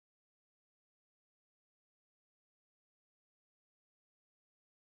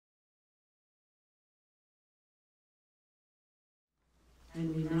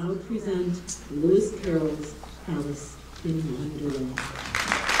And we now present Lewis Carroll's Alice in Wonderland.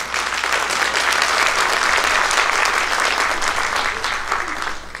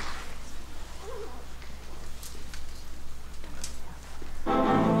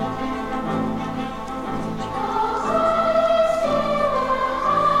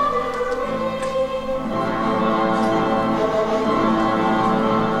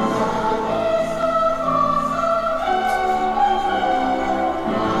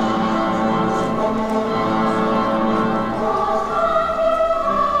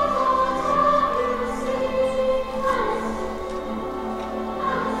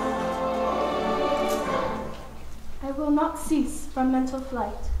 From mental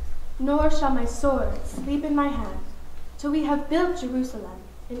flight, nor shall my sword sleep in my hand, till we have built Jerusalem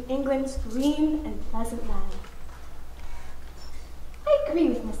in England's green and pleasant land. I agree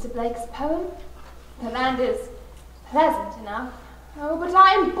with Mr. Blake's poem. The land is pleasant enough. Oh, but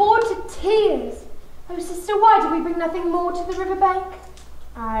I am bored to tears. Oh, sister, why did we bring nothing more to the riverbank?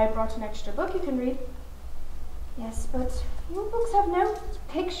 I brought an extra book you can read. Yes, but your books have no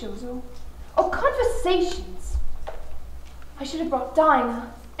pictures or conversations. I should have brought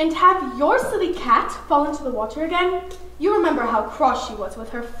Dinah. And have your silly cat fall into the water again? You remember how cross she was with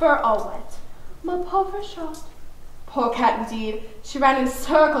her fur all wet. Ma pauvre chat. Poor cat indeed. She ran in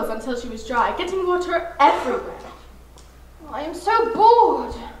circles until she was dry, getting water everywhere. I am so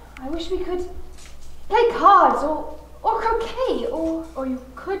bored. I wish we could play cards or croquet or you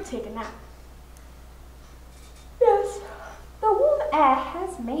could take a nap. Yes, the warm air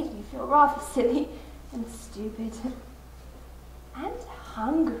has made me feel rather silly and stupid. And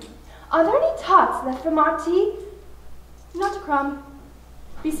hungry. Are there any tarts left from our tea? Not a crumb.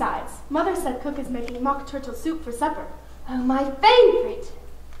 Besides, Mother said Cook is making mock turtle soup for supper. Oh, my favorite.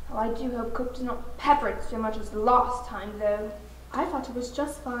 Oh, I do hope Cook did not pepper it so much as last time, though. I thought it was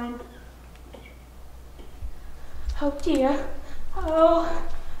just fine. Oh dear. Oh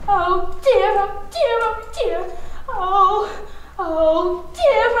dear, oh dear, oh dear. Oh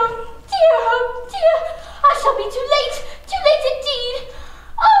dear, oh dear, oh dear. I shall be too late indeed.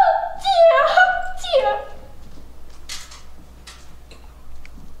 Oh dear, oh dear.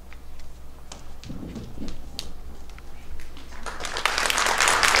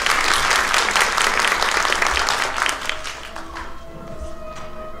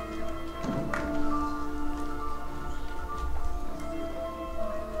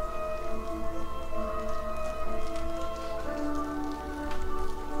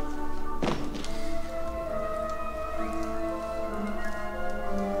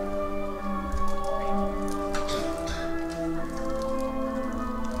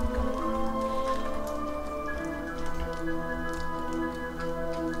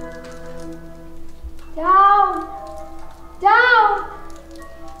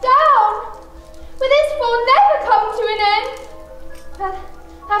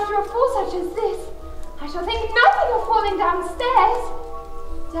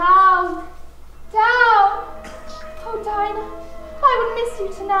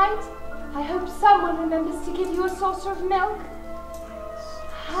 Of milk.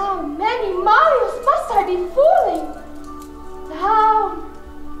 How many miles must I be falling? Down,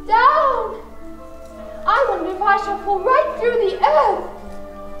 down. I wonder if I shall fall right through the earth.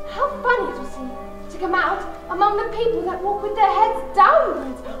 How funny it will seem to come out among the people that walk with their heads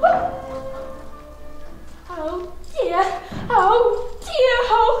downwards. Oh dear, oh dear,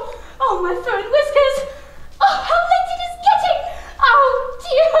 oh my fur and whiskers. Oh, how late it is getting. Oh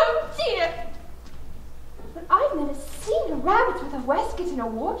dear. But I've never seen a rabbit with a waistcoat and a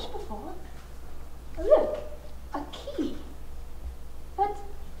watch before. Oh, look, a key. But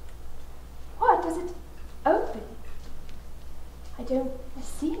what does it open? I don't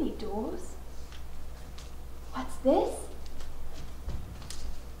see any doors. What's this?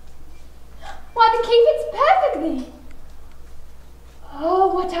 Why, the key fits perfectly.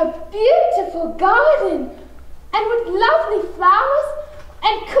 Oh, what a beautiful garden! And with lovely flowers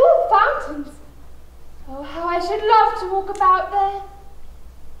and cool fountains. Oh, how I should love to walk about there.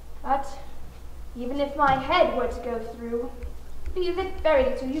 But even if my head were to go through, it'd be very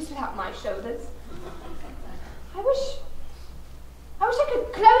little use without my shoulders. I wish I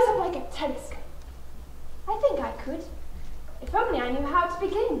could close up like a telescope. I think I could, if only I knew how to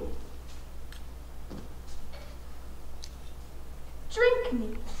begin. Drink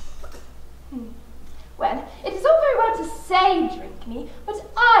me. Well, it is all very well to say drink me, but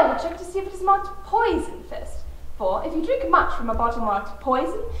I would check to see if it is marked poison first. For if you drink much from a bottle marked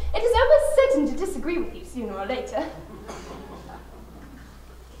poison, it is almost certain to disagree with you sooner or later.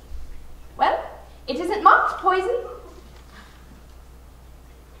 Well, it isn't marked poison.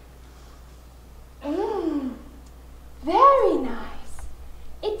 Mmm, very nice.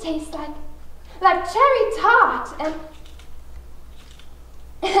 It tastes like cherry tart and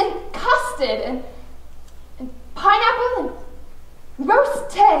custard and pineapple and roast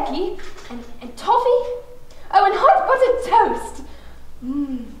turkey and toffee. Oh, and hot buttered toast.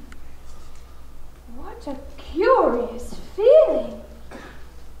 Mmm. What a curious feeling.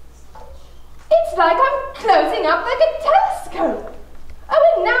 It's like I'm closing up like a telescope. Oh,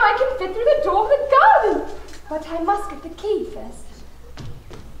 and now I can fit through the door of the garden. But I must get the key first.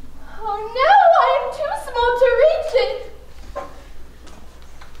 Oh no, I am too small to reach it.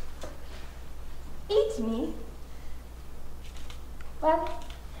 Eat me? Well,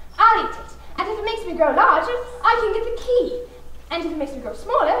 I'll eat it. And if it makes me grow larger, I can get the key. And if it makes me grow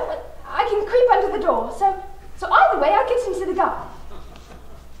smaller, well, I can creep under the door. So either way, I'll get into the garden.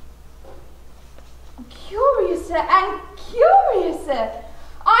 Curiouser and curiouser.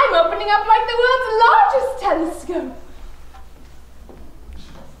 I'm opening up like the world's largest telescope.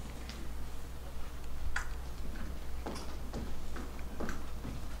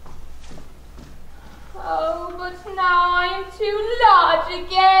 Oh, but now I am too large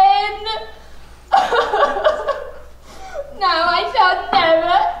again. Now I shall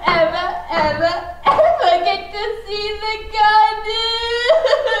never, ever get to see the garden.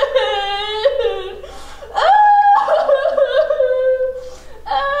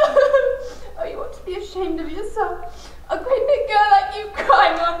 Oh, you ought to be ashamed of yourself. A great big girl like you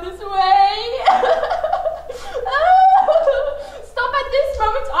crying on this way. Stop at this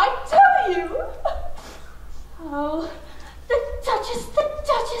moment, I tell you. Oh, the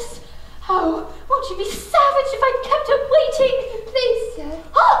Duchess. Oh, won't you be savage if I kept her waiting? Please, sir.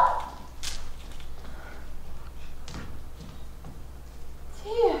 Ah!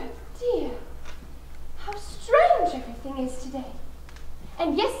 Dear. How strange everything is today.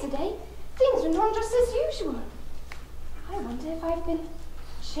 And yesterday, things went on just as usual. I wonder if I've been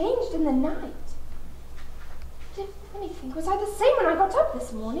changed in the night. Let me think, was I the same when I got up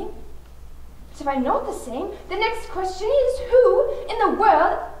this morning? If I'm not the same, the next question is, who in the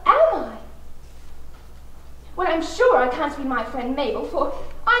world am I? Well, I'm sure I can't be my friend Mabel, for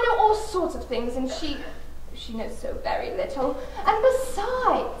I know all sorts of things, and she knows so very little. And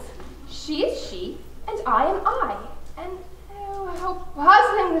besides, she is she, and I am I. And oh, how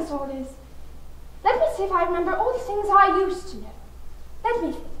puzzling this all is. Let me see if I remember all the things I used to know. Let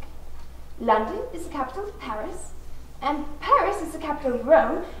me think. London is the capital of Paris, and Paris is the capital of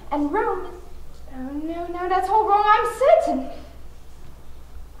Rome, and Rome is... Oh, no, that's all wrong, I'm certain.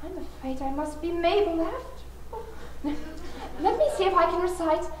 I'm afraid I must be Mabel after all. Let me see if I can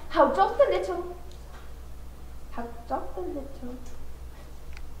recite How doth the little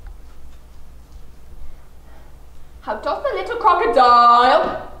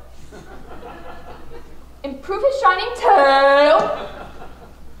crocodile improve his shining tail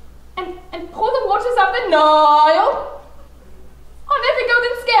and pour the waters of the Nile on every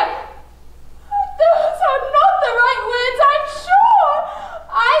golden scale. Those are not the right words, I'm sure.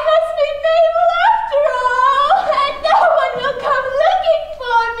 I must be Mabel after all, and no one will come looking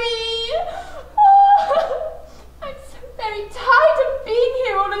for me. Oh, I'm so very tired of being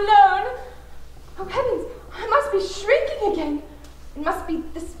here all alone. Oh, heavens, I must be shrinking again. It must be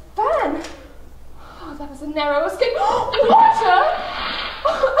this fan. Oh, that was a narrow escape. Water!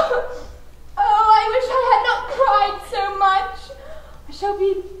 Oh, I wish I had not cried so much. I shall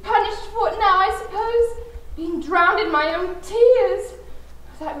be punished for it now, I suppose, being drowned in my own tears.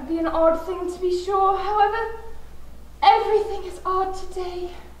 That would be an odd thing to be sure. However, everything is odd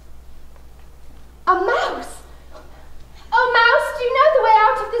today. A mouse! Oh, mouse, do you know the way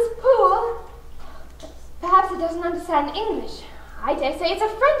out of this pool? Perhaps it doesn't understand English. I dare say it's a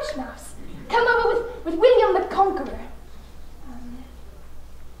French mouse. Come over with William the Conqueror.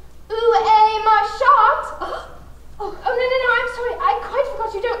 Où est ma chatte? Oh, no, I'm sorry. I quite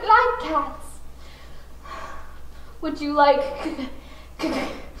forgot you don't like cats. Would you like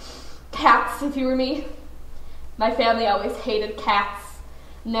cats if you were me? My family always hated cats.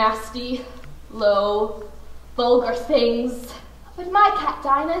 Nasty, low, vulgar things. But my cat,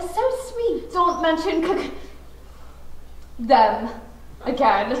 Dinah, is so sweet. Don't mention them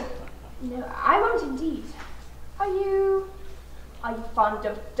again. No, I won't indeed. Are you fond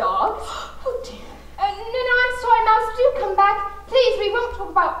of dogs? Oh, dear. No, I'm sorry, Mouse. Do come back. Please, we won't talk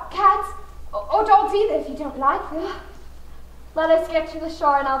about cats or dogs either if you don't like them. Let us get to the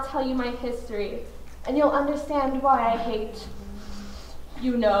shore and I'll tell you my history. And you'll understand why I hate,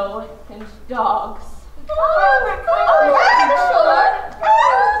 you know, and dogs.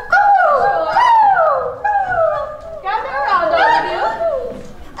 Gather around, all of you,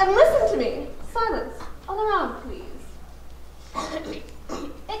 and listen to me. Silence.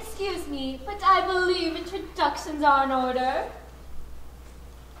 me, but I believe introductions are in order.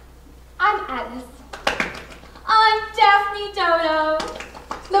 I'm Alice. I'm Daphne Dodo.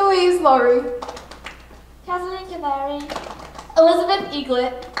 Louise Laurie. Kathleen Canary. Elizabeth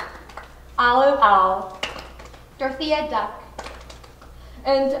Eaglet. Olive Owl. Dorothea Duck.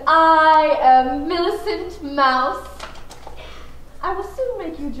 And I am Millicent Mouse. I will soon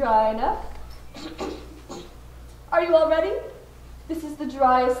make you dry enough. Are you all ready? This is the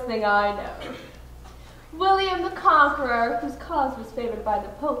driest thing I know. William the Conqueror, whose cause was favored by the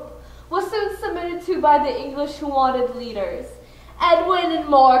Pope, was soon submitted to by the English who wanted leaders. Edwin and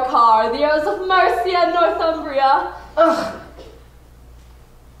Morcar, the Earls of Mercia and Northumbria. Ugh.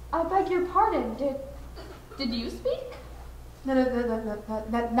 I beg your pardon, did you speak? Not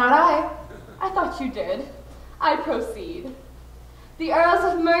I. I thought you did. I proceed. The Earls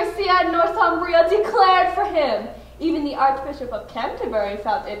of Mercia and Northumbria declared for him. Even the Archbishop of Canterbury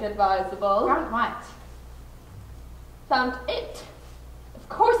found it advisable. Found what? Found it. Of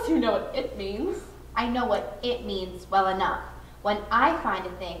course you know what it means. I know what it means well enough. When I find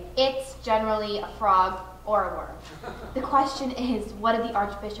a thing, it's generally a frog or a worm. The question is, what did the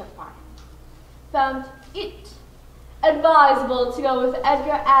Archbishop find? Found it advisable to go with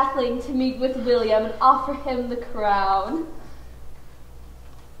Edgar Atheling to meet with William and offer him the crown.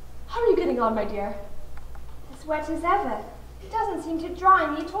 How are you getting on, my dear? As wet as ever. It doesn't seem to dry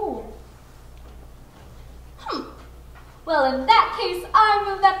me at all. Well, in that case, I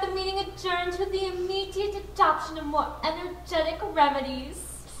move that the meeting adjourn to the immediate adoption of more energetic remedies.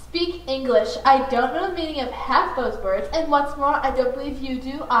 Speak English. I don't know the meaning of half those words, and what's more, I don't believe you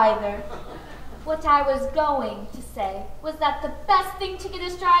do either. What I was going to say was that the best thing to get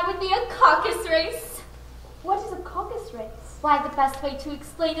us dry would be a caucus race. What is a caucus race? Why, the best way to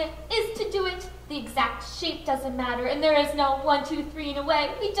explain it is to do it. The exact shape doesn't matter, and there is no 1, 2, 3 and away.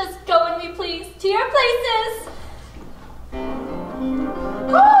 We just go when we please to your places.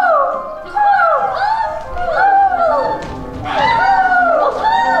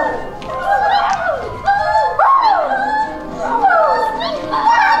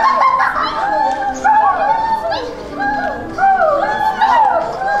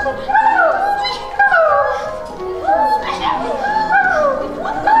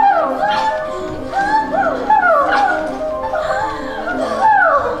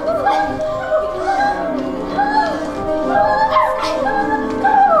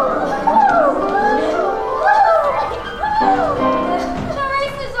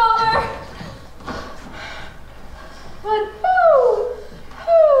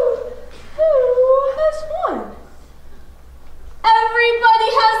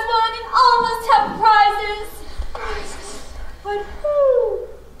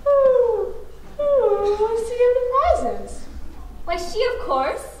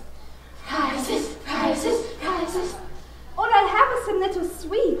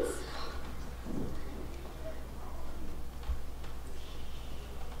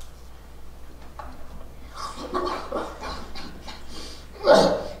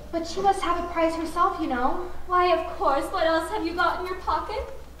 But she must have a prize herself, you know. Why, of course. What else have you got in your pocket?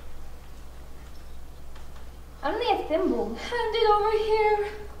 Only a thimble. Hand it over here.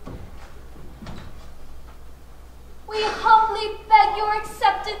 We humbly beg your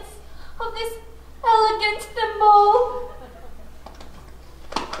acceptance of this elegant thimble.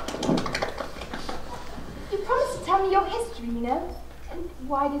 You promised to tell me your history, you know. And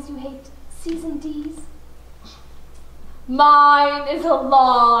why does you hate C's and D's? Mine is a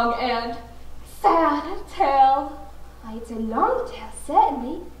long and sad tale. Why, it's a long tale,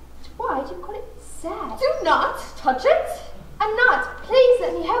 certainly. But why do you call it sad? Do not touch it. I'm not. Please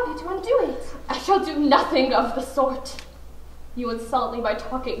let me help you to undo it. I shall do nothing of the sort. You insult me by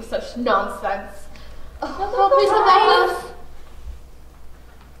talking such nonsense. Please let us.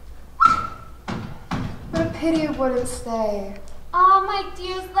 What a pity it wouldn't stay. Ah, my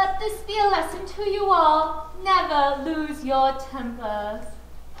dears, let this be a lesson to you all. Never lose your tempers.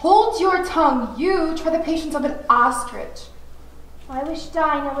 Hold your tongue. You try the patience of an ostrich. I wish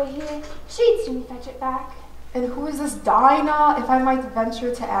Dinah were here. She'd soon fetch it back. And who is this Dinah, if I might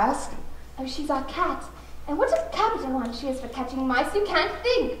venture to ask? Oh, she's our cat. And what a capital one she is for catching mice, you can't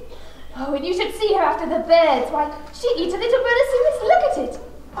think. Oh, and you should see her after the birds. Why, she eats a little bird as soon as look at it.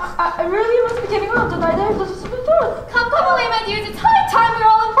 I really must be getting on, don't I? Come away, my dears. It's high time we're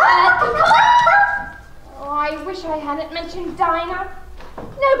all in bed. Oh, I wish I hadn't mentioned Dinah.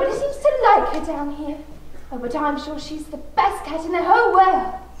 Nobody seems to like her down here. Oh, but I'm sure she's the best cat in the whole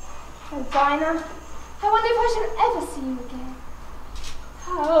world. Oh, Dinah, I wonder if I shall ever see you again.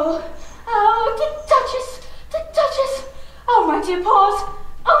 Oh, the Duchess! Oh, my dear paws!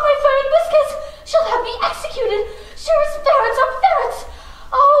 Oh, my fur and whiskers! She'll have me executed! Sure as ferrets are ferrets!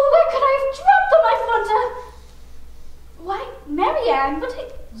 Oh, where could I have dropped them, I wonder? Why, Marianne, what are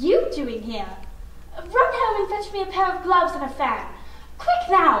you doing here? Run home and fetch me a pair of gloves and a fan. Quick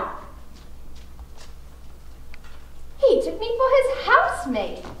now! He took me for his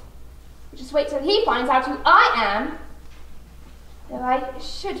housemaid. Just wait till he finds out who I am. Though I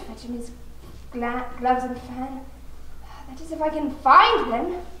should fetch him his gloves and fan. That is, if I can find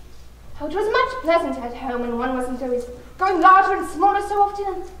them. Oh, it was much pleasanter at home when one wasn't always growing larger and smaller so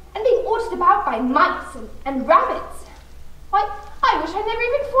often and being ordered about by mice and rabbits. Why, I wish I'd never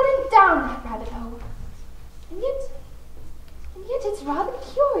even fallen down that rabbit hole. And yet it's rather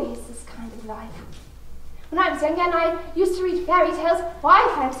curious, this kind of life. When I was younger and I used to read fairy tales, why,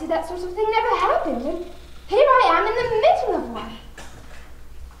 I fancy that sort of thing never happened, and here I am in the middle of one.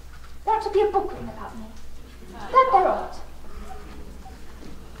 There ought to be a book written about me. That there ought.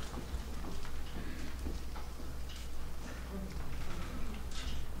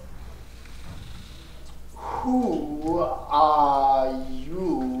 Who are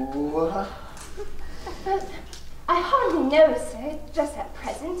you? I hardly know, sir, just at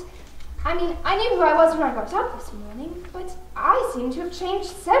present. I mean, I knew who I was when I got up this morning, but I seem to have changed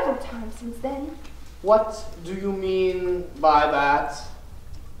several times since then. What do you mean by that?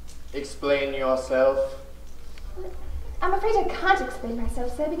 Explain yourself. I'm afraid I can't explain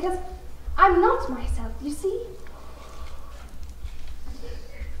myself, sir, because I'm not myself, you see.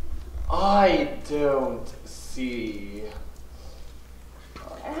 I don't see.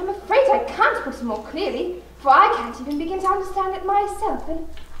 I'm afraid I can't put it more clearly, for I can't even begin to understand it myself, and,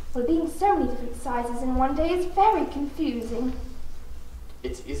 well, being so many different sizes in one day is very confusing.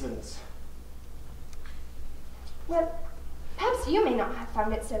 It isn't. Well, perhaps you may not have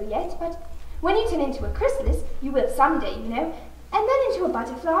found it so yet, but when you turn into a chrysalis, you will someday, you know, and then into a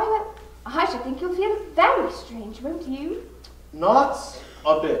butterfly, well, I should think you'll feel very strange, won't you? Not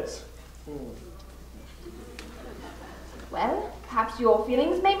a bit. Well, perhaps your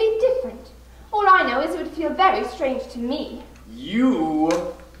feelings may be different. All I know is it would feel very strange to me. You?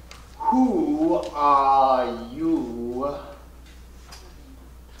 Who are you?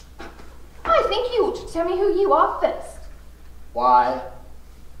 I think you ought to tell me who you are first. Why?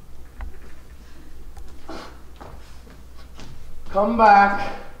 Come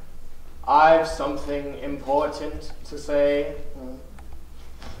back. I've something important to say.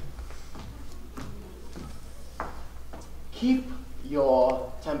 Keep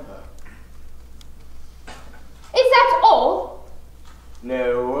your temper. Is that all?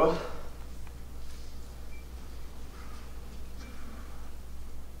 No.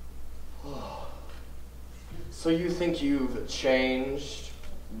 So you think you've changed,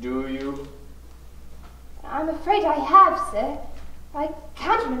 do you? I'm afraid I have, sir. I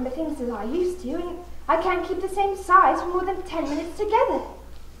can't remember things as I used to, and I can't keep the same size for more than 10 minutes together.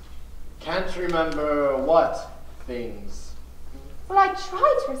 Can't remember what things? Well, I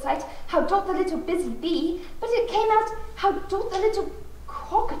tried to recite how doth the little busy bee, but it came out how doth the little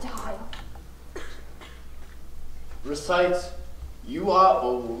crocodile. Recite, you are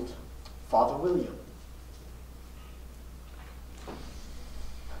old, Father William.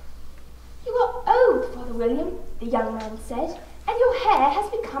 You are old, Father William, the young man said, and your hair has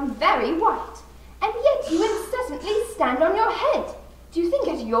become very white, and yet you incessantly stand on your head. Do you think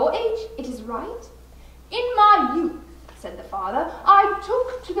at your age it is right? In my youth, said the father, I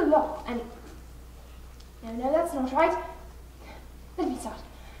took to the law, and... No, that's not right. Let me start.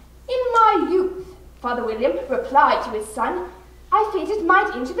 In my youth, Father William replied to his son, I feared it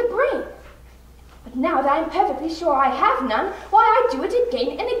might into the brain. But now that I'm perfectly sure I have none, why, I do it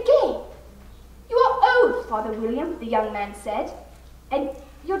again and again. You are old, Father William, the young man said, and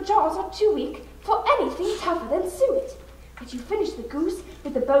your jaws are too weak for anything tougher than suet. But you finished the goose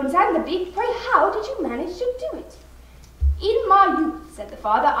with the bones and the beak. Pray, how did you manage to do it? In my youth, said the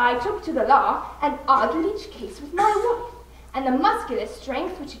father, I took to the law and argued each case with my wife, and the muscular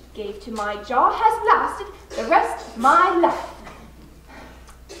strength which it gave to my jaw has lasted the rest of my life.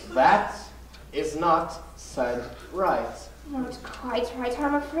 That is not said right. Not quite right,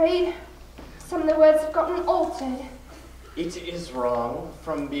 I'm afraid. Some of the words have gotten altered. It is wrong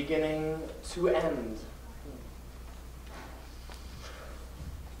from beginning to end.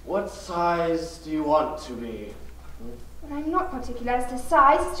 What size do you want to be? Well, I'm not particular as to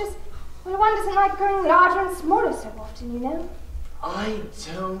size, it's just, well, one doesn't like growing larger and smaller so often, you know. I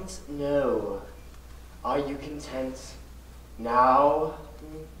don't know. Are you content now?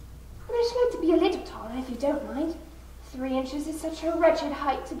 Well, I should like to be a little taller, if you don't mind. 3 inches is such a wretched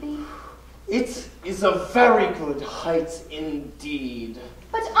height to be. It is a very good height indeed.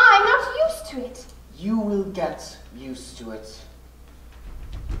 But used to it.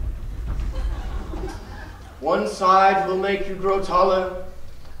 One side will make you grow taller,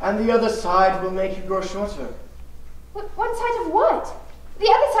 and the other side will make you grow shorter. One side of what? The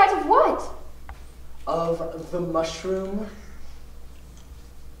other side of what? Of the mushroom.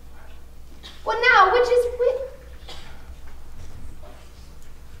 Well, now, which is which?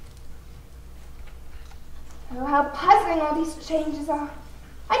 Oh, how puzzling all these changes are.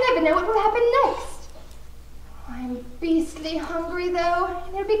 I never know what will happen next. I'm beastly hungry, though,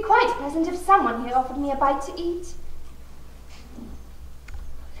 and it would be quite pleasant if someone here offered me a bite to eat.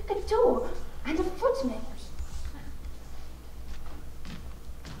 Look, a door and a footman.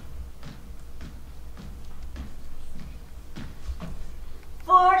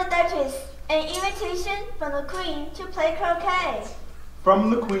 For the Duchess, an invitation from the Queen to play croquet. From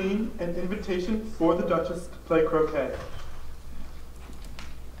the Queen, an invitation for the Duchess to play croquet.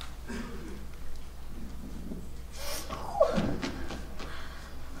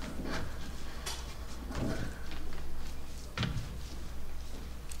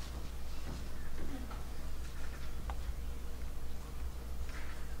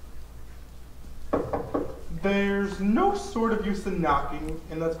 There's no sort of use in knocking,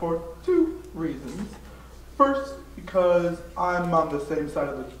 and that's for 2 reasons. First, because I'm on the same side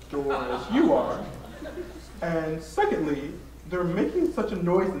of the door as you are. And secondly, they're making such a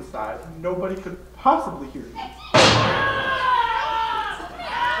noise inside, nobody could possibly hear you.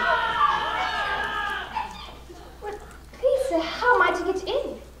 Well, please, sir, how am I to get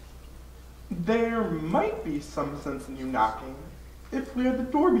in? There might be some sense in you knocking if we had the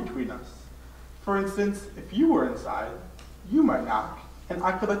door between us. For instance, if you were inside, you might knock, and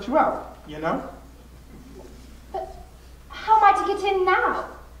I could let you out, you know? But how am I to get in now?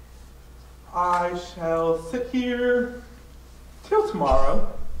 I shall sit here till tomorrow.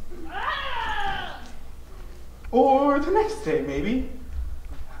 Or the next day, maybe.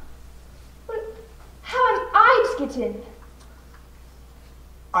 Well, how am I to get in?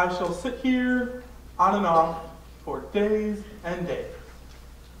 I shall sit here on and off for days and days.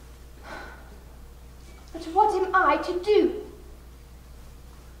 But what am I to do?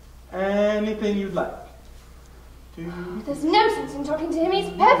 Anything you'd like. There's no sense in talking to him. He's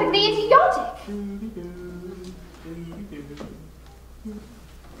perfectly idiotic.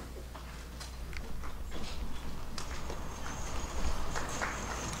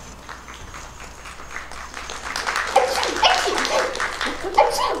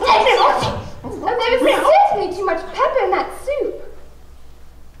 There was certainly too much pepper in that soup.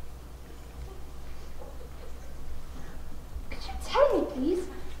 Could you tell me, please,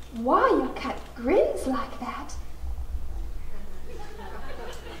 why your cat grins like that?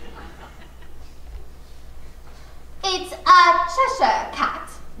 It's a Cheshire cat,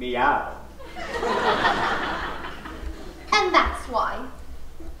 Meow. and that's why.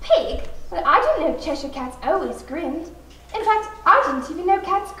 Pig? Well, I didn't know Cheshire cats always grinned. In fact, I didn't even know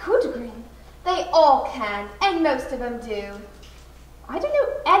cats could grin. They all can, and most of them do. I don't know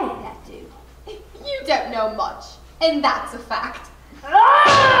any that do. You don't know much, and that's a fact. Please,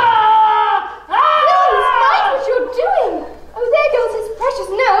 mind what you're doing! Oh, there goes his precious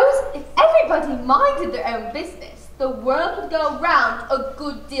nose! If everybody minded their own business, the world would go round a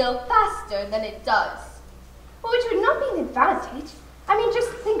good deal faster than it does. Well, which would not be an advantage. I mean, just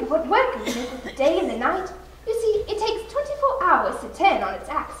think of what work can do with the day and the night. You see, it takes 24 hours to turn on its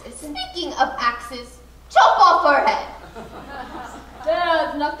axis. And Speaking of axes, chop off her head.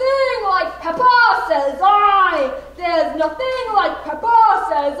 There's nothing like pepper, says I. There's nothing like pepper,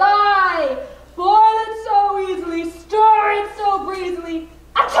 says I. Boil it so easily, stir it so breezily.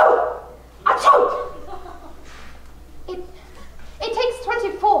 achoo! Achoo! It takes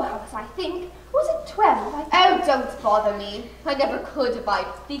 24 hours, I think. Was it 12? Oh, don't bother me. I never could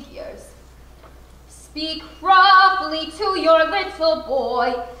abide figures. Speak roughly to your little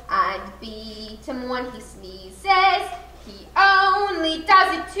boy and beat him when he sneezes. He only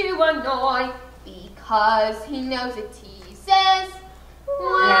does it to annoy because he knows it teases.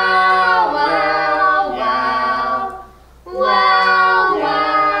 Wow, wow, wow. Wow,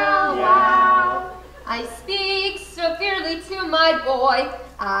 wow, wow. I speak severely to my boy.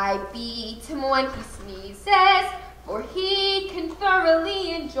 I beat him when he sneezes, for he can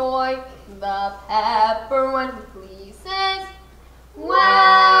thoroughly enjoy the pepper when he pleases.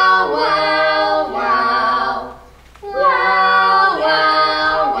 Wow, wow, wow. Wow,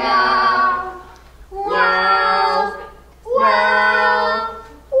 wow, wow. Wow, wow,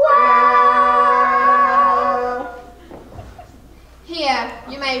 wow. Here,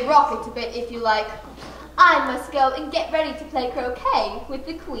 you may rock it a bit if you like. I must go and get ready to play croquet with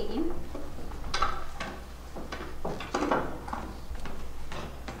the Queen.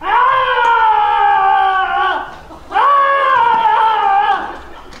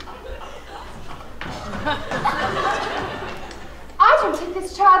 take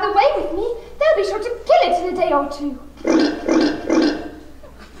this child away with me, they'll be sure to kill it in a day or two.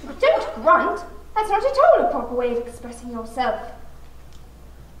 Don't grunt. That's not at all a proper way of expressing yourself.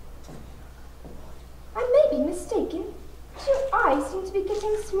 I may be mistaken, but your eyes seem to be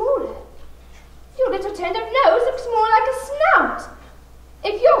getting smaller. Your little turned-up nose looks more like a snout.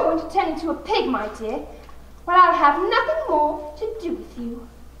 If you're going to turn into a pig, my dear, well, I'll have nothing more to do with you.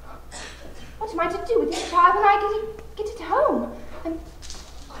 What am I to do with this child when I get it home?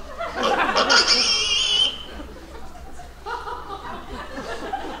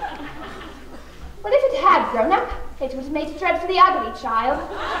 Well, if it had grown up, it would have made a dreadfully ugly child.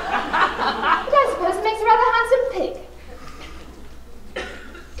 But I suppose it makes a rather handsome pig.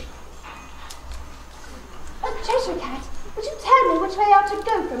 Oh, Cheshire Cat, would you tell me which way I ought to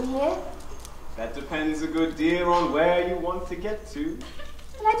go from here? That depends a good deal on where you want to get to.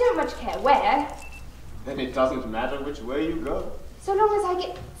 Well, I don't much care where, Then it doesn't matter which way you go. so long as I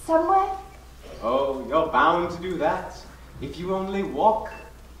get somewhere. Oh, you're bound to do that, if you only walk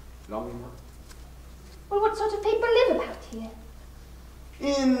long enough. Well, what sort of people live about here?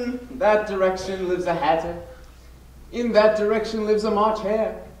 In that direction lives a hatter. In that direction lives a March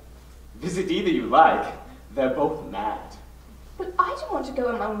hare. Visit either you like. They're both mad. Well, I don't want to go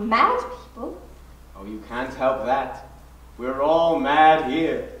among mad people. Oh, you can't help that. We're all mad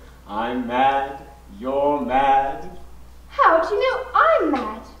here. I'm mad. You're mad. How do you know I'm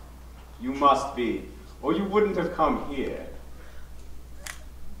mad? You must be, or you wouldn't have come here.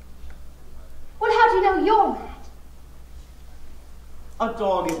 Well, how do you know you're mad? A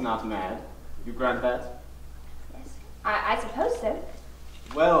dog is not mad. You grant that? Yes, I suppose so.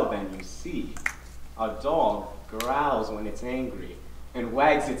 Well, then, you see, a dog growls when it's angry and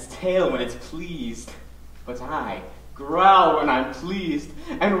wags its tail when it's pleased. But I growl when I'm pleased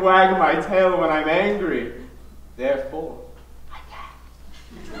and wag my tail when I'm angry. Therefore, I'm mad.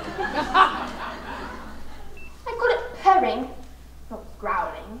 I call it purring, not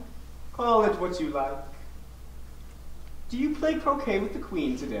growling. Call it what you like. Do you play croquet with the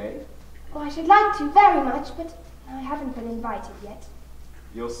Queen today? Oh, I should like to very much, but I haven't been invited yet.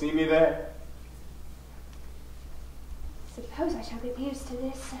 You'll see me there. Suppose I shall get used to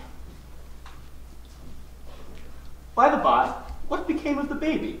this. By the by, what became of the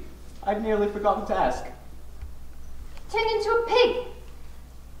baby? I'd nearly forgotten to ask. Turned into a pig.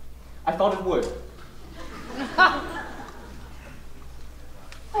 I thought it would.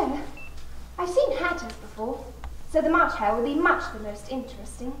 Well, I've seen hatters before, so the March hare will be much the most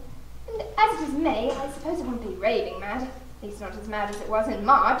interesting. And as it is May, I suppose it won't be raving mad. At least not as mad as it was in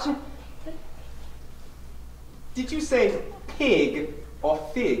March. But Did you say pig or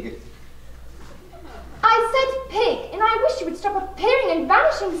fig? I said pig, and I wish you would stop appearing and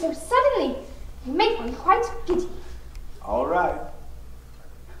vanishing so suddenly. You make one quite giddy. All right.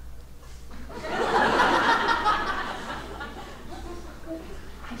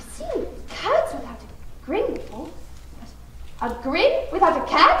 I've seen cats without a grin before. But a grin without a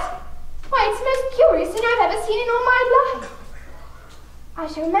cat? Why, it's the most curious thing I've ever seen in all my life. I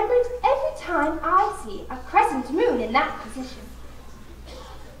shall remember it every time I see a crescent moon in that position.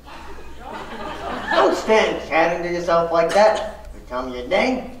 Don't stand chatting to yourself like that. You tell me your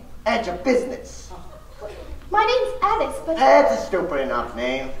name and your business. My name's Alice, but That's a stupid enough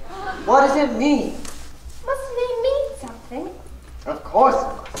name. What does it mean? must the name mean something? Of course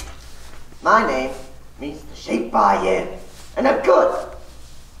it must. My name means the shape I am, and a good,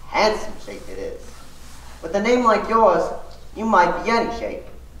 handsome shape it is. With a name like yours, you might be any shape,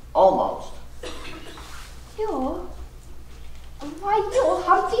 almost. You're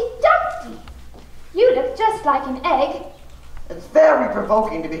Humpty Dumpty. You look just like an egg. It's very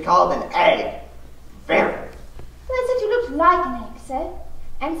provoking to be called an egg. Very. Well, I said you looked like an egg, sir.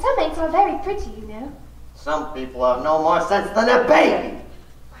 And some eggs are very pretty, you know. Some people have no more sense than a baby.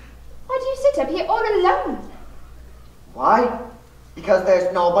 Why do you sit up here all alone? Why? Because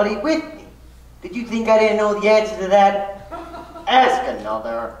there's nobody with me. Did you think I didn't know the answer to that? Ask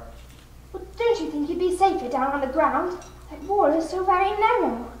another. Well, don't you think you'd be safer down on the ground? That wall is so very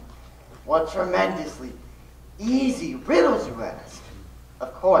narrow. What tremendously easy riddles you ask.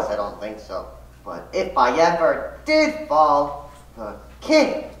 Of course I don't think so. But if I ever did fall, the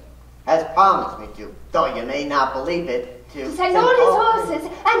king has promised me to, though you may not believe it, To send all his horses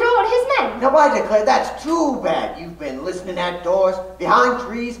and all his men. Now I declare that's too bad. You've been listening at doors, behind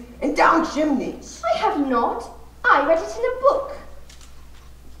trees, and down chimneys. I have not. I read it in a book.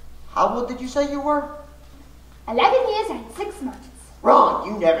 How old did you say you were? 11 years and 6 months. Wrong.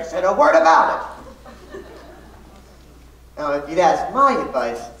 You never said a word about it. Now, if you'd asked my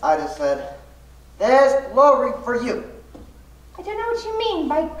advice, I'd have said, there's glory for you. I don't know what you mean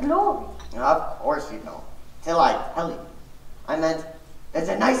by glory. Of course you don't. Till I tell you. I meant, there's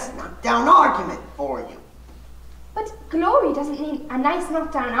a nice knockdown argument for you. But glory doesn't mean a nice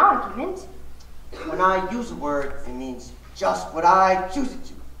knockdown argument. When I use a word, it means just what I choose it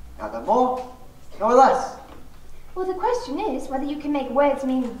to. Neither more nor less. Well, the question is whether you can make words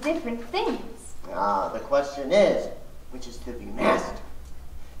mean different things. The question is, which is to be mastered?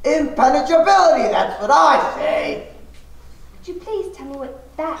 Impenetrability, that's what I say. Could you please tell me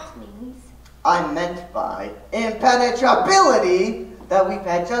what that means? I meant by impenetrability that we've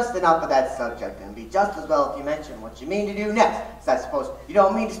had just enough of that subject, and it'd be just as well if you mention what you mean to do next. So I suppose you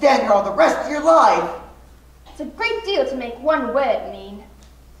don't mean to stand here all the rest of your life. It's a great deal to make one word mean.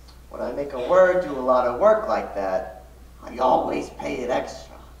 When I make a word do a lot of work like that, I always pay it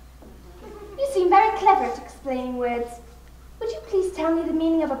extra. You seem very clever at explaining words. Would you please tell me the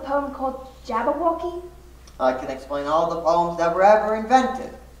meaning of a poem called Jabberwocky? I can explain all the poems that were ever invented,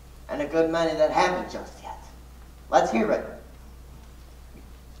 and a good many that haven't just yet. Let's hear it.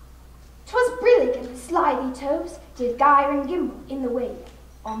 'Twas brillig and the slithy toves did gyre and gimble in the wave.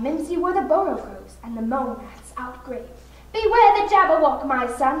 On mimsy were the borogoves and the monads outgrave. Beware the Jabberwock, my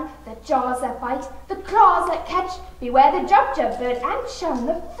son, the jaws that bite, the claws that catch. Beware the Jubjub bird and shun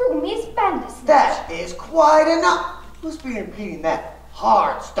the frumiest bandersnatch. That is quite enough. Who's been repeating that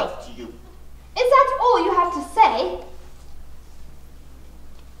hard stuff to you? Is that all you have to say?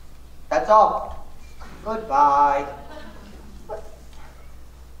 That's all. Goodbye.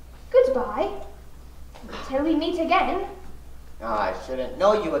 Goodbye. Till we meet again. I shouldn't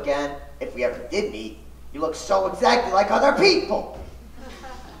know you again if we ever did meet. You look so exactly like other people.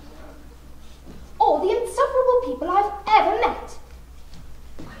 All the insufferable people I've ever met.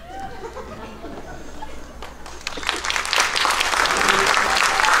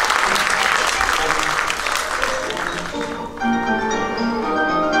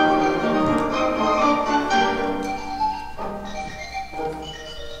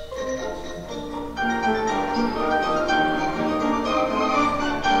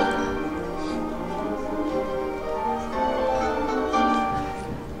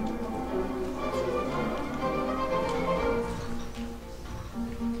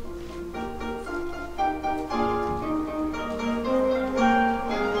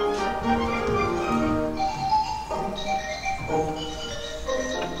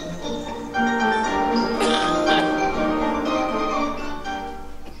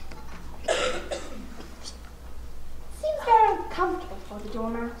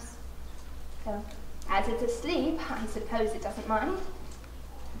 I suppose it doesn't mind.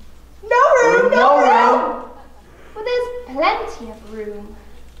 No room, no room! Well, there's plenty of room.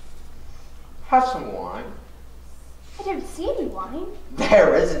 Have some wine. I don't see any wine.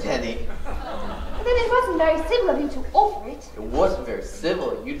 There isn't any. But then it wasn't very civil of you to offer it. It wasn't very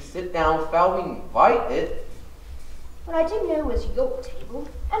civil of you to sit down without being invited. What I didn't know was your table.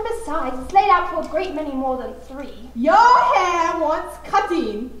 And besides, it's laid out for a great many more than 3. Your hair wants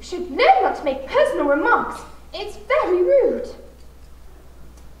cutting. You should learn not to make personal remarks. It's very rude.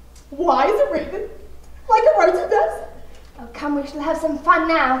 Why is it raven? Like a writer does? Oh, come, we shall have some fun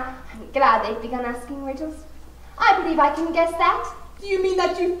now. I'm glad they've begun asking riddles. I believe I can guess that. Do you mean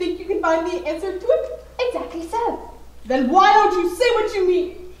that you think you can find the answer to it? Exactly so. Then why don't you say what you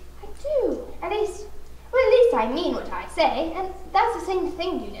mean? I do. At least I mean what I say, and that's the same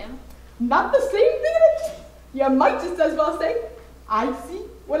thing, you know. Not the same thing? You might just as well say, I see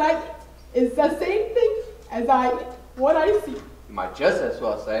what I eat. It's the same thing as I eat what I see. You might just as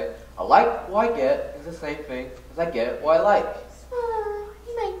well say, I like what I get is the same thing as I get what I like.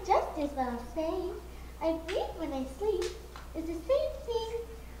 You might just as well say, I breathe when I sleep is the same thing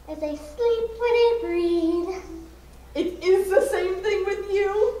as I sleep when I breathe. It is the same thing with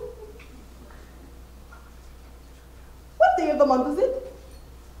you. What day of the month is it?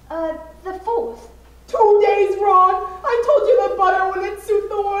 The 4th. 2 days wrong. I told you the butter wouldn't suit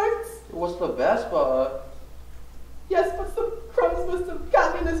the words. It was the best, but Yes, but some crumbs must have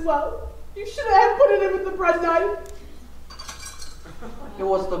gotten in as well. You should have put it in with the bread knife. it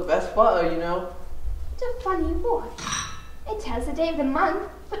was the best butter, you know. What a funny watch. It tells the day of the month,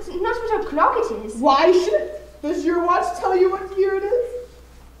 but not what o'clock it is. Why should it? Does your watch tell you what year it is?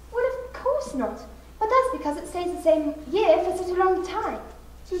 Well, of course not. But that's because it stays the same year for such a long time.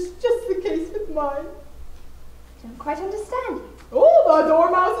 Just the case with mine. Don't quite understand you. Oh, the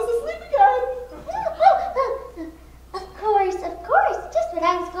dormouse is asleep again. Of course, just what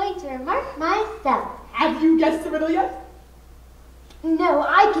I was going to remark myself. Have you guessed the riddle yet? No,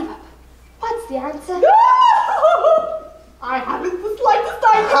 I give up. What's the answer? I haven't the slightest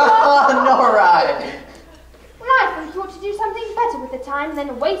idea. No, right. Well, I thought you ought to do something time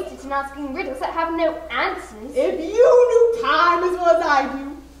than waste it in asking riddles that have no answers. If you knew time as well as I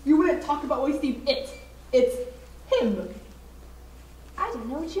do, you wouldn't talk about wasting it. It's him. I don't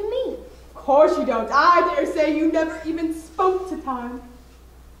know what you mean. Of course you don't. I dare say you never even spoke to time.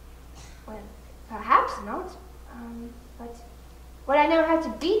 Well, perhaps not. But would I know how to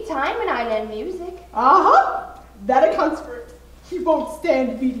beat time when I learn music? Uh-huh. That accounts for it. He won't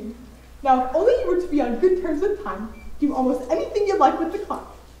stand beating. Now, if only you were to be on good terms with time, do almost anything you like with the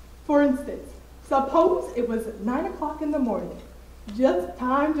clock. For instance, suppose it was 9 o'clock in the morning. Just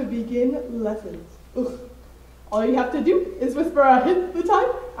time to begin lessons. Ugh. All you have to do is whisper a hint at the time,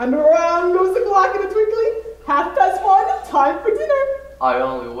 and around goes the clock in a twinkling. 1:30, time for dinner. I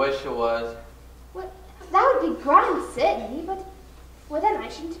only wish it was. Well, that would be grand, certainly, but well, then I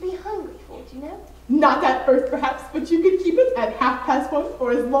shouldn't be hungry for it, you know? Not at first, perhaps, but you could keep it at 1:30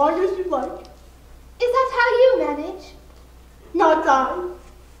 for as long as you'd like. Is that how you manage? Not I.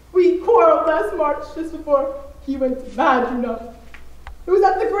 We quarreled last March, just before he went mad, you know. It was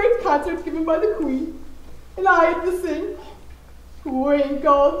at the great concert given by the Queen, and I had to sing,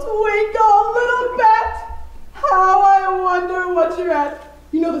 "Twinkle, twinkle, little bat, how I wonder what you're at."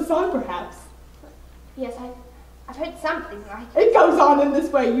 You know the song, perhaps? Yes, I've heard something like it. It goes on in this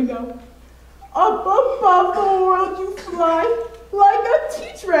way, you know. Up above the world you fly, like a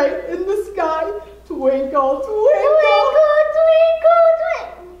tea tray in the sky. Twinkle, twinkle. Twinkle, twinkle,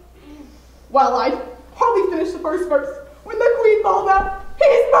 twinkle. Well, I'd hardly finished the first verse when the Queen called out,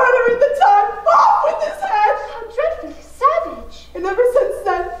 "He's murdering the time! Off with his head!" How dreadfully savage. And ever since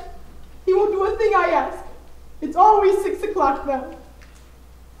then, he won't do a thing I ask. It's always 6 o'clock now.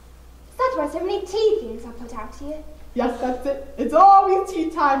 Is that why so many tea things are put out here? Yes, that's it. It's always tea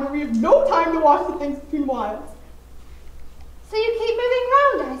time, and we have no time to watch the things between whiles. So you keep moving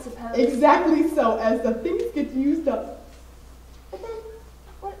round, I suppose? Exactly so, as the things get used up. But then,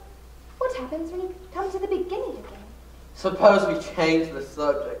 what happens when you come to the beginning again? Suppose we change the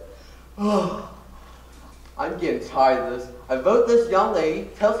subject. I'm getting tired of this. I vote this young lady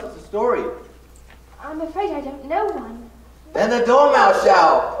tells us a story. I'm afraid I don't know one. Then the dormouse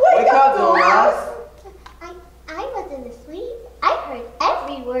shall. Wake up, dormouse. I wasn't asleep. I heard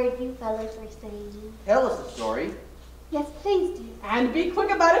every word you fellows were saying. Tell us a story. Yes, please do. And be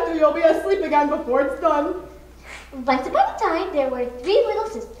quick about it, or you'll be asleep again before it's done. Once upon a time, there were 3 little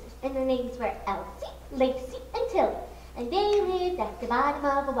sisters, and their names were Elsie, Lacey, and Tilly, and they lived at the bottom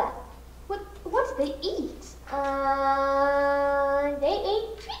of a well. What did they eat? They ate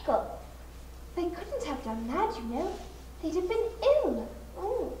treacle. They couldn't have done that, you know. They'd have been ill.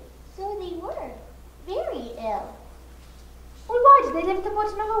 Oh, so they were. Very ill. Well, why did they live at the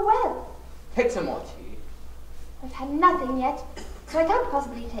bottom of a well? Take some more tea. I've had nothing yet, so I can't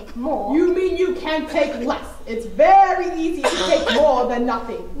possibly take more. You mean you can't take less? It's very easy to take more than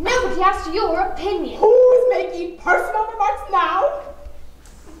nothing. Nobody asked your opinion. Who's making personal remarks now?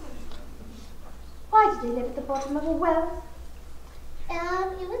 Why did they live at the bottom of a well?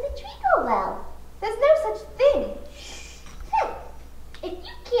 It was a treacle well. There's no such thing. If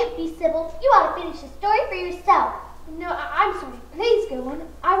you can't be civil, you ought to finish the story for yourself. No, I'm sorry. Please go on.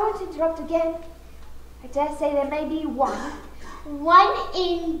 I won't interrupt again. I dare say there may be one. One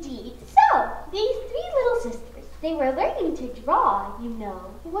indeed. So, these 3 little sisters, they were learning to draw, you know.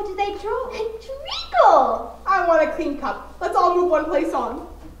 What did they draw? Treacle! I want a clean cup. Let's all move one place on.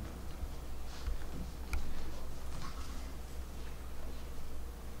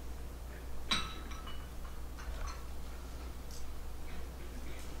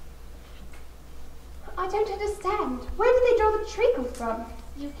 I don't understand. Where did they draw the treacle from?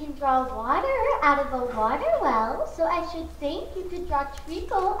 You can draw water out of a water well, so I should think you could draw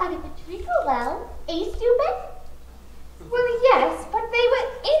treacle out of a treacle well. Eh, stupid? Well, yes, but they were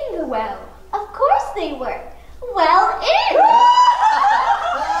in the well. Of course they were. Well in!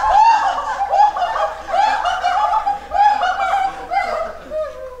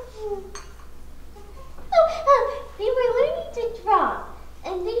 They were learning to draw,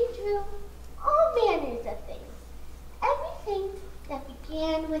 and they drew all manners of things. Everything that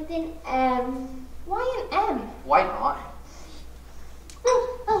began with an M. Why an M? Why not?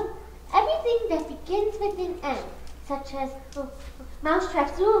 Everything that begins with an M, such as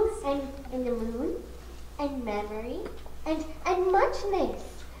mousetraps, and the moon, and memory, and muchness.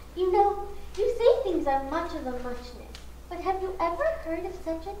 You know, you say things are much of a muchness, but have you ever heard of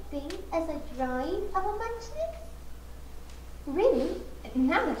such a thing as a drawing of a muchness? Really?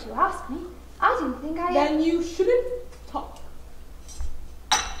 Now that you ask me, I didn't think I... Then you shouldn't talk.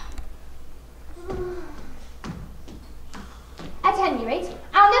 At any rate,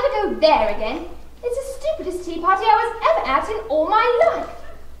 I'll never go there again. It's a stupidest tea party I was ever at in all my life.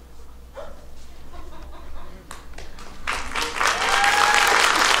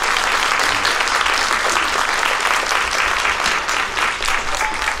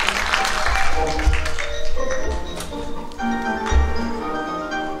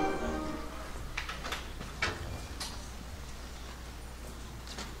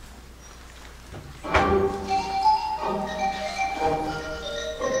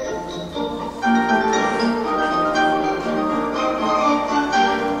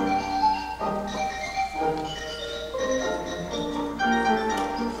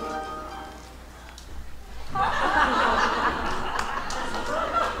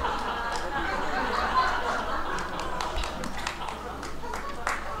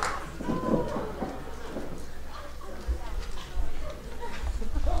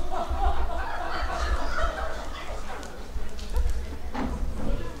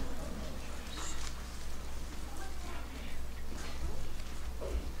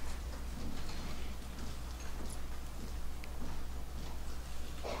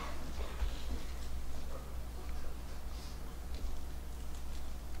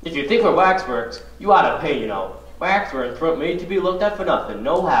 If you think we're waxworks, you ought to pay, you know. Waxworks weren't made to be looked at for nothing,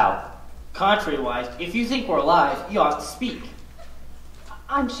 no how. Contrary-wise, if you think we're alive, you ought to speak.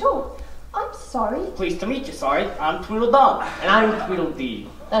 I'm sure. I'm sorry. Pleased to meet you, Sorry. I'm Tweedledum. And I'm Tweedledee.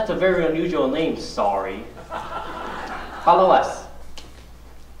 That's a very unusual name, Sorry. Follow us.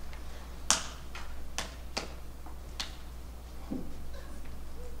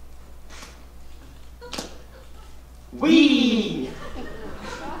 Whee!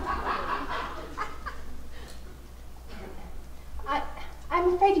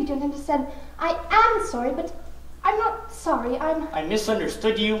 I'm afraid you don't understand. I am sorry, but I'm not sorry. I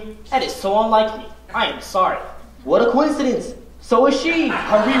misunderstood you. That is so unlike me. I am sorry. What a coincidence. So is she.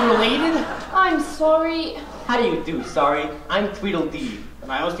 Are we related? I'm sorry. How do you do, Sorry? I'm Tweedledee.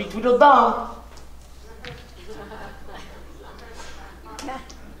 And I must be Tweedledum.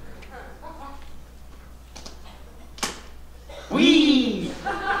 Whee!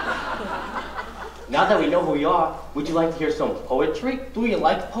 Now that we know who you are, would you like to hear some poetry? Do you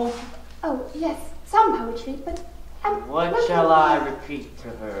like poetry? Oh, yes, some poetry, but What shall I repeat to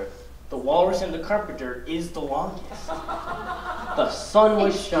her? The walrus and the carpenter is the longest. The sun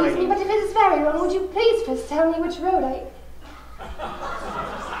was Excuse shining. me, but if it is very wrong, would you please first tell me which road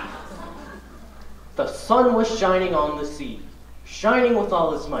The sun was shining on the sea, shining with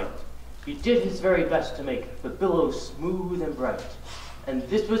all his might. He did his very best to make the billows smooth and bright. And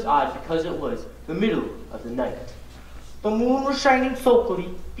this was odd because it was the middle of the night. The moon was shining sulkily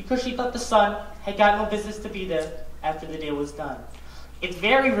because she thought the sun had got no business to be there after the day was done. It's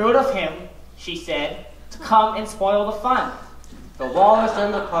very rude of him, she said, to come and spoil the fun. The walrus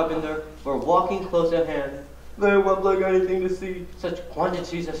and the carpenter were walking close at hand. There wasn't like anything to see, such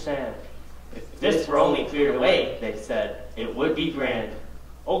quantities of sand. If this were only cleared away, they said, it would be grand.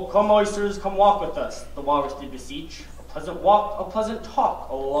 Oh, come, oysters, come walk with us, the walrus did beseech. A pleasant walk, a pleasant talk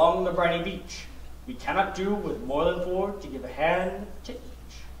along the briny beach. We cannot do with more than 4 to give a hand to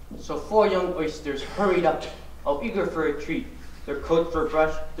each. So 4 young oysters hurried up, all eager for a treat. Their coats were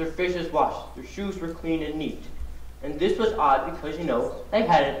brushed, their faces washed, their shoes were clean and neat. And this was odd because, you know, they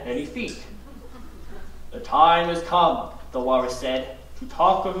hadn't any feet. The time has come, the walrus said, to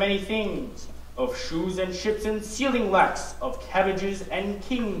talk of many things, of shoes and ships and sealing wax, of cabbages and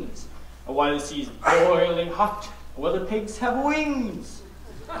kings, and why the sea's boiling hot, and whether pigs have wings.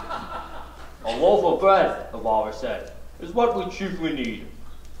 A loaf of bread, the walrus said, is what we chiefly need.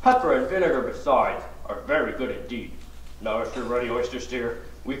 Pepper and vinegar besides are very good indeed. Now if you're ready, oysters dear,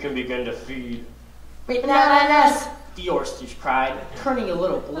 we can begin to feed. But not on us, the oysters cried, turning a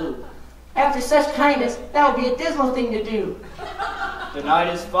little blue. After such kindness, that would be a dismal thing to do. The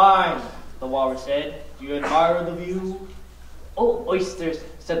night is fine, the walrus said. Do you admire the view? Oh, oysters,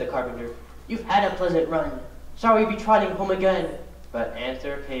 said the carpenter, you've had a pleasant run. Shall we be trotting home again? But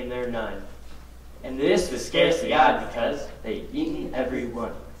answer came there none. And this was scarcely odd because they'd eaten every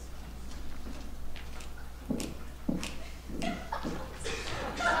one.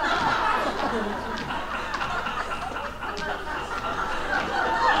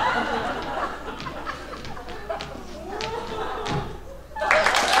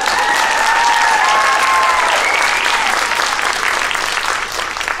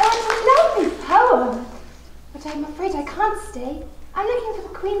 I'm afraid I can't stay. I'm looking for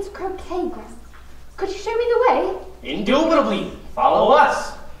the Queen's croquet ground. Could you show me the way? Indubitably. Follow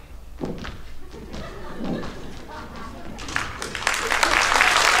us.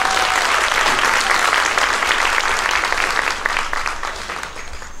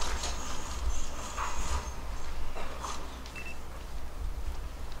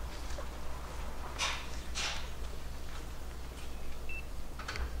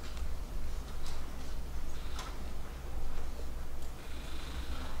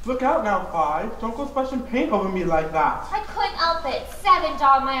 Look out now, Five. Don't go splashing paint over me like that. I couldn't help it. Savage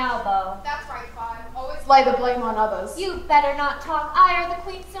on my elbow. That's right, Five. Always lay the blame on others. You better not talk. I or the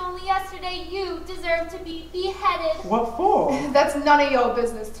queen so only yesterday. You deserve to be beheaded. What for? That's none of your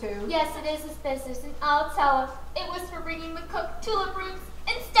business, too. Yes, it is his business, and I'll tell her. It was for bringing the cooked tulip roots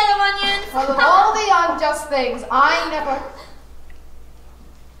instead of onions. Well, of all the unjust things, I never...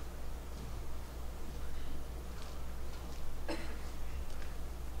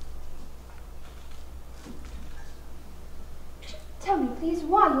 Tell me, please,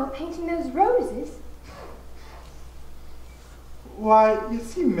 why you're painting those roses? Why, you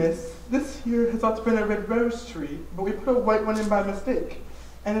see, miss, this here has ought to been a red rose tree, but we put a white one in by mistake.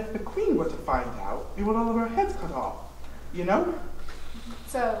 And if the queen were to find out, we want all of our heads cut off. You know?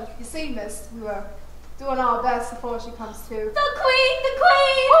 So, you see, miss, we were doing our best before she comes to. The queen! The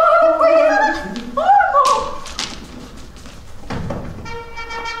queen! Oh, the queen! Oh, no!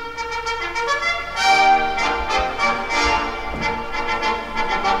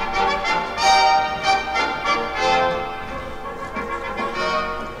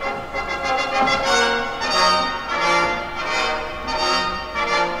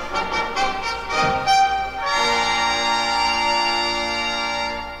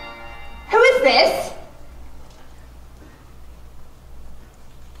 This?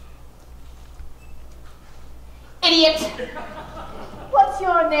 Idiot! What's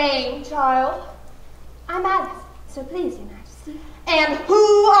your name, child? I'm Alice, so please, Your Majesty. And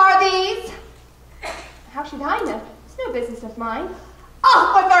who are these? How should I know? It's no business of mine.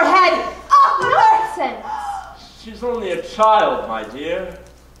 Off with her head! Off with her! Nonsense! She's only a child, my dear.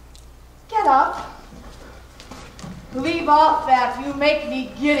 Get up. Leave off that, you make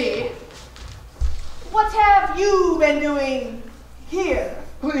me giddy. What have you been doing here?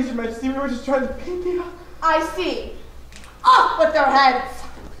 Please, Your Majesty, we were just trying to paint the... I see. Off with their heads!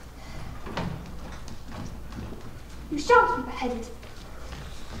 You shan't be beheaded.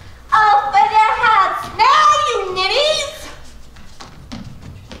 Off with their heads! Now, you ninnies!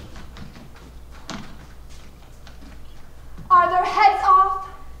 Are their heads off?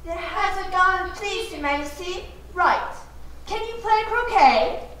 Their heads are gone, please, Your Majesty. Right. Can you play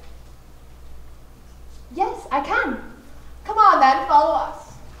croquet? Yes, I can. Come on then, follow us.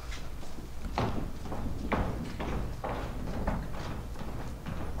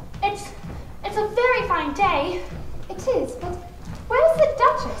 It's a very fine day. It is, but where's the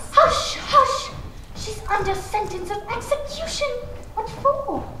Duchess? Hush, hush! She's under sentence of execution. What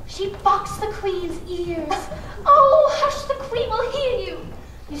for? She boxed the Queen's ears. Oh, hush, the Queen will hear you.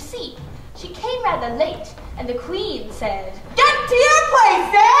 You see, she came rather late, and the Queen said, "Get to your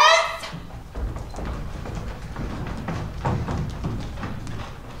places!"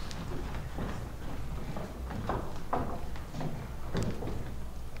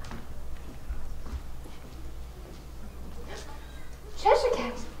 Cheshire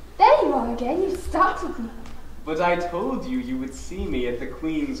Cat, there you are again. You startled me. But I told you you would see me at the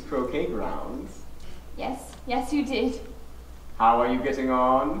Queen's croquet grounds. Yes, yes, you did. How are you getting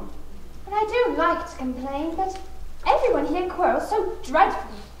on? And I don't like to complain, but everyone here quarrels so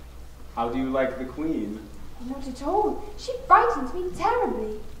dreadfully. How do you like the Queen? Not at all. She frightens me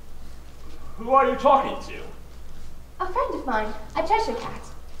terribly. Who are you talking to? A friend of mine, a Cheshire Cat.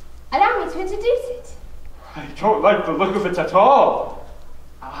 Allow me to introduce it. I don't like the look of it at all.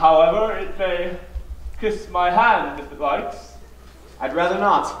 However, it may kiss my hand if it likes. I'd rather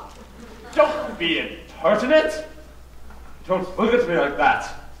not. Don't be impertinent. Don't look at me like that.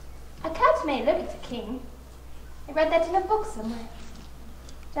 A cat may look at a king. I read that in a book somewhere,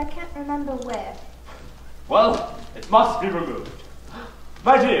 but I can't remember where. Well, it must be removed.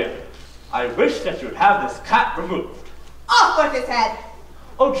 My dear, I wish that you'd have this cat removed. Off with his head!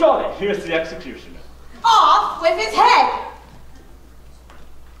 Oh, jolly, here's the executioner. Off with his head!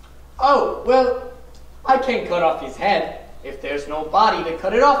 Oh, well, I can't cut off his head if there's no body to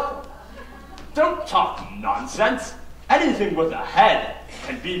cut it off from. Don't talk nonsense. Anything with a head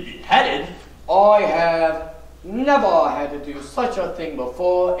can be beheaded. I have never had to do such a thing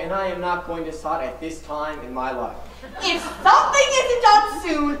before, and I am not going to start at this time in my life. If something isn't done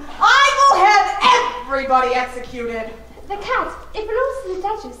soon, I will have everybody executed. The cat, it belongs to the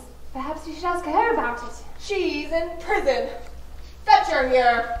Duchess. Perhaps you should ask her about it. She's in prison. Fetch her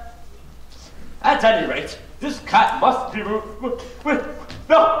here. At any rate, this cat must be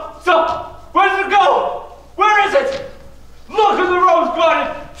No, stop! Where does it go? Where is it? Look in the rose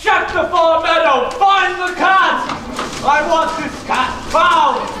garden! Check the far meadow! Find the cat! I want this cat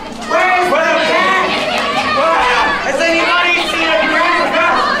found! Where's the cat? Where? Has anybody seen a green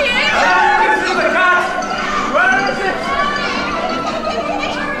cat? Where is the cat? Where is it?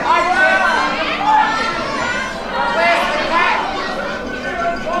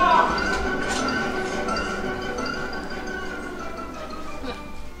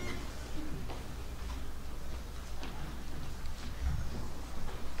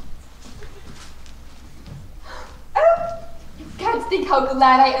 how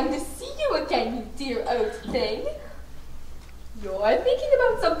glad I am to see you again, you dear old thing. You're thinking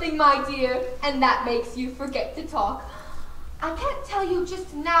about something, my dear, and that makes you forget to talk. I can't tell you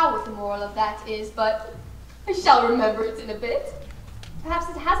just now what the moral of that is, but I shall remember it in a bit.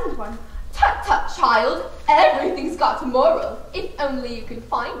 Perhaps it hasn't one. Tut tut, child. Everything's got a moral, if only you can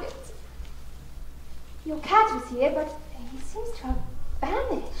find it. Your cat was here, but he seems to have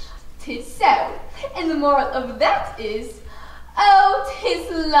vanished. 'Tis so, and the moral of that is, oh,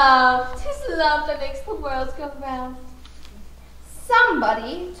 'tis love that makes the world go round.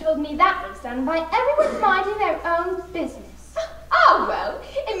 Somebody told me that was done by everyone minding their own business. Ah, well,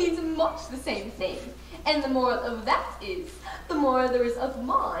 it means much the same thing. And the moral of that is, the more there is of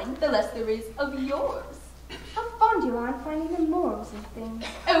mine, the less there is of yours. How fond you are in finding the morals in things.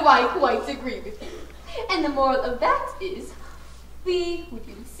 Oh, I quite agree with you. And the moral of that is, be what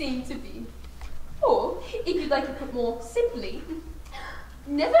you seem to be. Or, if you'd like to put more simply,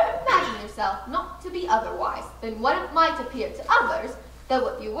 never imagine yourself not to be otherwise than what it might appear to others, that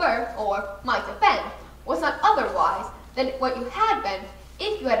what you were, or might have been, was not otherwise than what you had been,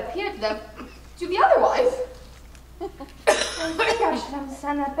 if you had appeared to them to be otherwise. I think I should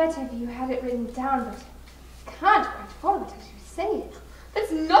understand that better if you had it written down, but I can't quite follow it as you say it.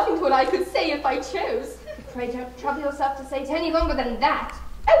 That's nothing to what I could say if I chose. Pray don't trouble yourself to say it any longer than that.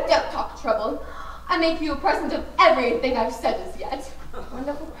 Oh, don't talk trouble. I make you a present of everything I've said as yet.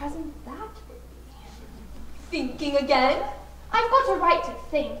 Wonderful present that. Thinking again? I've got a right to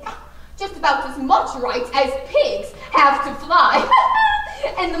think. Just about as much right as pigs have to fly.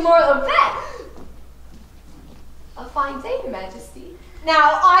 And the moral of that, a fine day, Your Majesty.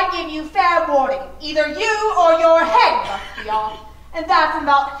 Now, I give you fair warning. Either you or your head must be off. And that's in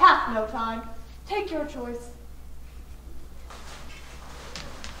about half no time. Take your choice.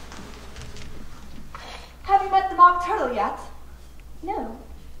 Have you met the mock turtle yet? No.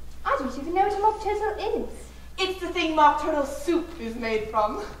 I don't even know what a mock turtle is. It's the thing mock turtle soup is made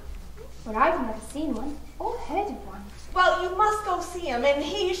from. But I've never seen one or heard of one. Well, you must go see him, and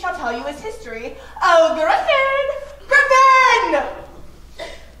he shall tell you his history. Oh, Griffin! Griffin!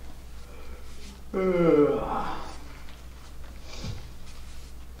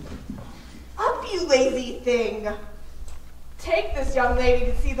 Up, you lazy thing. Take this young lady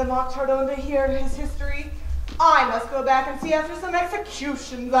to see the mock turtle and to hear his history. I must go back and see after some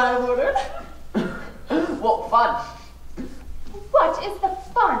executions I've ordered. What fun! What is the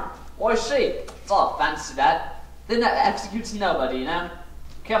fun? Why, she, it's all fancy that. Then that executes nobody, you know?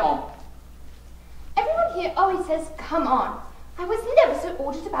 Come on. Everyone here always says, come on. I was never so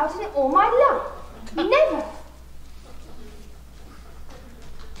ordered about in all my life. Never.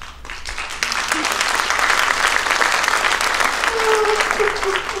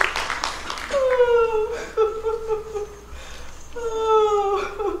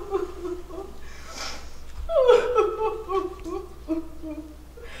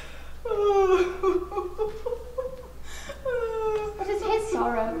 What is his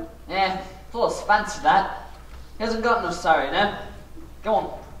sorrow? Yeah, Paul's fancy that. He hasn't got no sorrow, you know? Go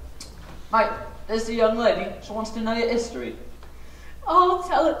on. Mate, there's the young lady. She wants to know your history. I'll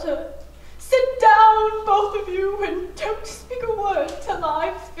tell it to her. Sit down, both of you, and don't speak a word till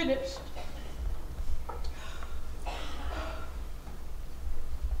I've finished.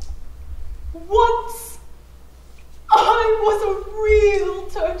 Once, I was a real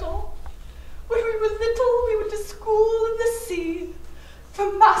turtle. When we were little, we went to school in the sea.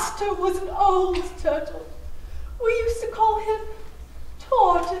 The master was an old turtle. We used to call him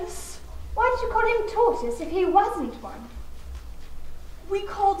Tortoise. Why did you call him Tortoise if he wasn't one? We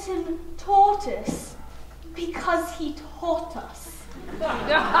called him Tortoise because he taught us.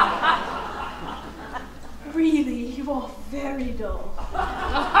 Really, you are very dull.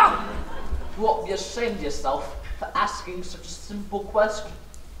 You ought to be ashamed of yourself for asking such a simple question.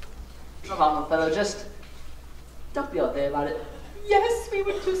 Come on, fellow, just don't be out there about it. Yes, we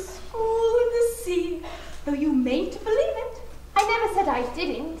went to school in the sea, though you mayn't believe it. I never said I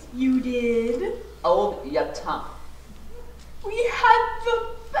didn't. You did. Hold your tongue. We had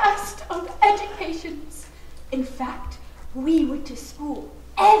the best of educations. In fact, we went to school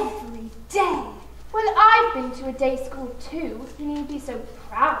every day. Well, I've been to a day school too. You needn't be so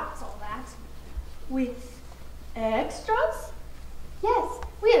proud of all that. With extras? Yes,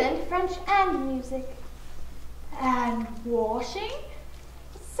 we learned French and music. And washing?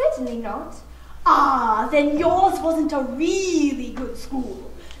 Certainly not. Ah, then yours wasn't a really good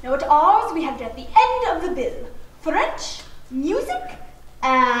school. Now at ours, we had it at the end of the bill. French, music,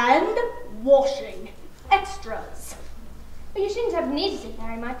 and washing. Extras. But you shouldn't have needed it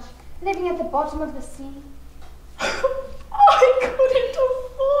very much, living at the bottom of the sea. I couldn't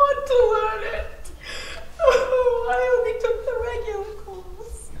afford to learn it. Oh, I only took the regular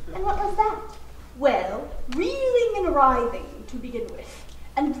course. And what was that? Well, reeling and writhing to begin with,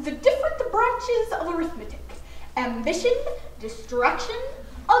 and the different branches of arithmetic: ambition, distraction,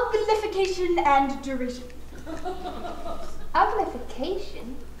 uglification, and derision.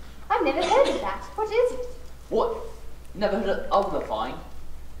 Uglification? I've never heard of that. What is it? What? Never heard of uglifying?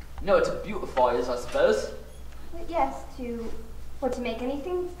 No, to beautifiers, I suppose. Well, yes, to make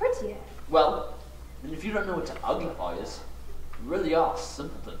anything prettier. Well, then if you don't know what to uglify is, you really are a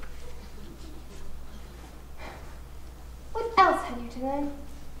simpleton. What else had you to learn?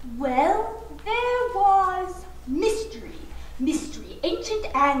 Well, there was mystery. Mystery, ancient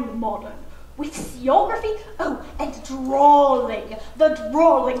and modern. With geography, and drawing. The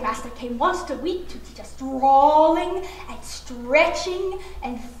drawing master came once a week to teach us drawing and stretching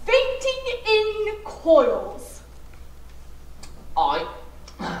and fainting in coils. I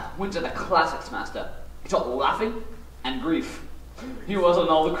went to the classics master. He taught laughing and grief. He wasn't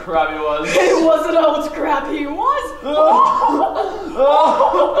all the crap he was. He wasn't all the crap he was.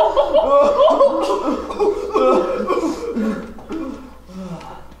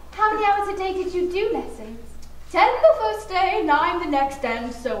 How many hours a day did you do lessons? 10 the first day, 9 the next,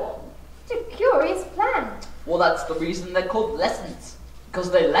 and so on. It's a curious plan. Well, that's the reason they're called lessons.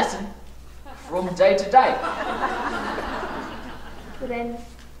 Because they lesson from day to day. But then,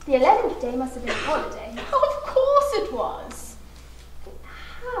 the 11th day must have been a holiday. Of course it was.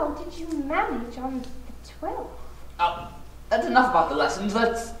 How did you manage on the 12th? Oh, that's enough about the lessons.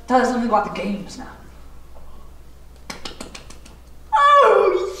 Let's tell us something about the games now.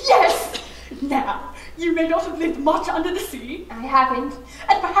 Oh, yes! Now, you may not have lived much under the sea. I haven't.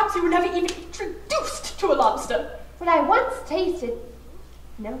 And perhaps you were never even introduced to a lobster. But I once tasted...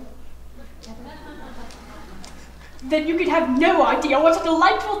 No. Never. Then you could have no idea what a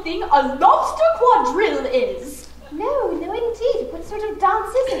delightful thing a lobster quadrille is. No, indeed. What sort of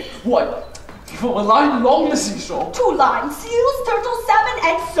dance is it? What? From a line along the seashore? 2 lines, seals, turtles, salmon,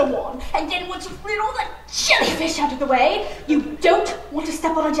 and so on. And then once you've cleared all the jellyfish out of the way, you don't want to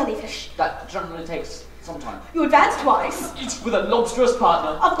step on a jellyfish. That generally takes some time. You advance twice. Each with a lobsterous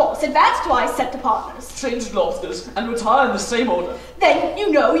partner. Of course, advance twice, set to partners. Change lobsters and retire in the same order. Then,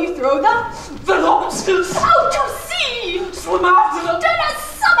 you throw the lobsters out to sea. Swim after them. Turn a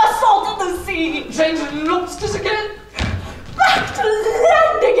somersault in the sea. Change lobsters again. Back to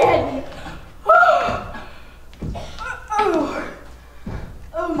land again.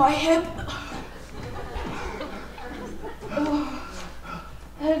 Oh, my hip.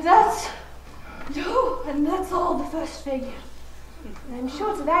 And that's all the first figure. I'm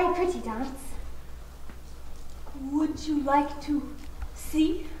sure it's a very pretty dance. Would you like to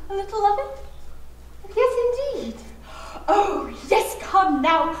see a little of it? Yes, indeed. Oh, yes, come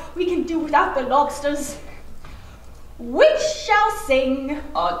now. We can do without the lobsters. Which shall sing?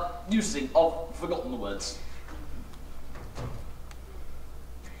 You sing. I've forgotten the words.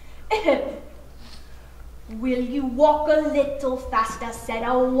 Will you walk a little faster, said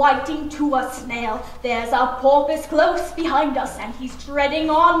a whiting to a snail. There's a porpoise close behind us, and he's treading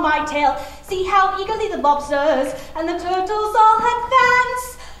on my tail. See how eagerly the lobsters and the turtles all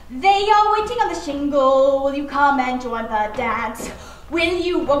advance. They are waiting on the shingle. Will you come and join the dance? Will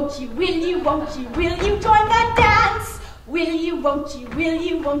you, won't you, will you, won't you, will you join the dance? Will you, won't you, will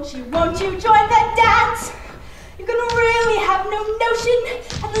you, won't you join the dance? You can really have no notion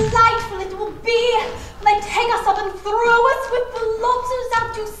how delightful it will be when they take us up and throw us with the lobsters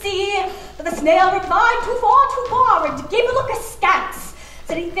out to sea. But the snail replied, too far, and gave a look askance.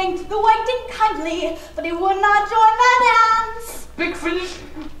 Said he thanked the whiting kindly, but he would not join the dance. Big finish.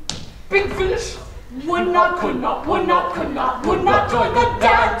 Big finish. Would not, could not join the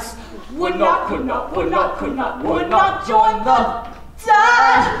dance. Would not, could not join the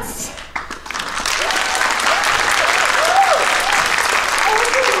dance.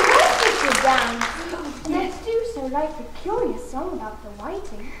 Yes, do so like the curious song about the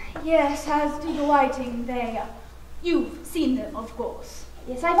whiting. Yes, as to the whiting, you've seen them, of course.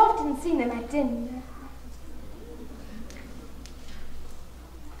 Yes, I've often seen them at dinner.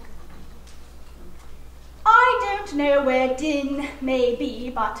 I don't know where Din may be,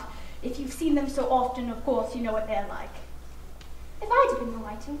 but if you've seen them so often, of course, you know what they're like. If I'd have been the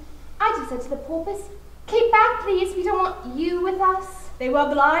whiting, I'd have said to the porpoise, keep back, please, we don't want you with us. They were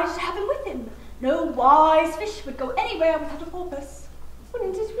obliged to have him with him. No wise fish would go anywhere without a porpoise.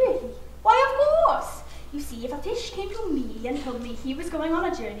 Wouldn't it really? Why, of course. You see, if a fish came to me and told me he was going on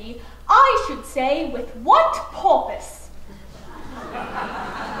a journey, I should say, with what porpoise?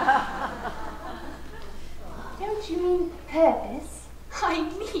 Don't you mean purpose. I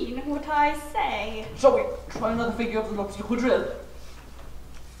mean what I say. Shall we try another figure of the lobster quadrille?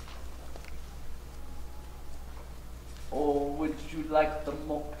 Or would you like the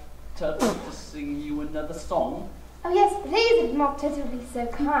mock turtle to sing you another song? Oh yes, please, if Mock Turtle would be so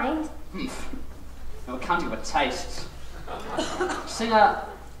kind. No accounting for tastes. Sing a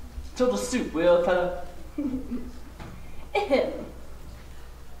turtle soup, will you, fella?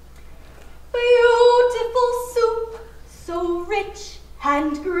 Beautiful soup, so rich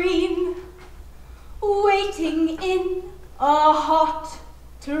and green, waiting in a hot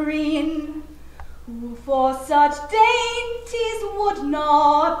tureen. Who for such dainties would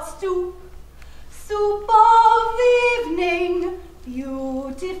not stoop? Soup of evening,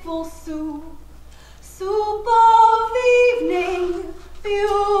 beautiful soup. Soup of evening,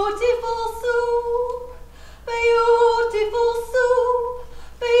 beautiful soup. Beautiful soup,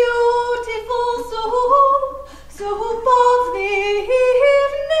 beautiful soup. Soup of the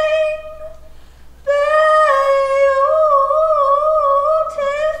evening, beautiful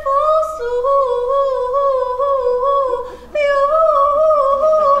soup. Beautiful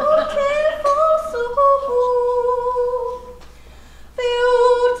soup.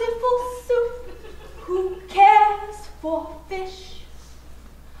 Beautiful soup. Who cares for fish,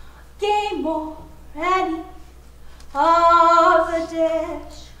 game or any other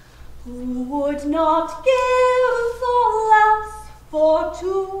dish? Who would not give the less for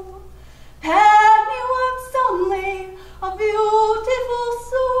two pennyworths only of beautiful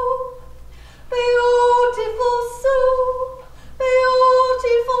soup? Beautiful soup,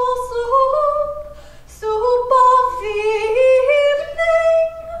 beautiful soup. Soup of the evening,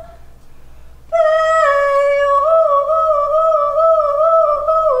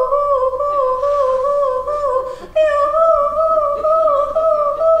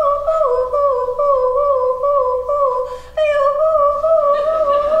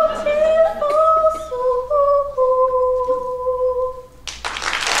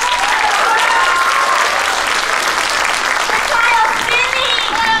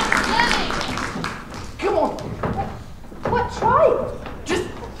 Come on! What trial?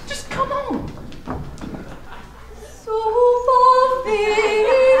 Just come on! Soup of the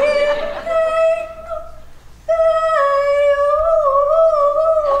evening,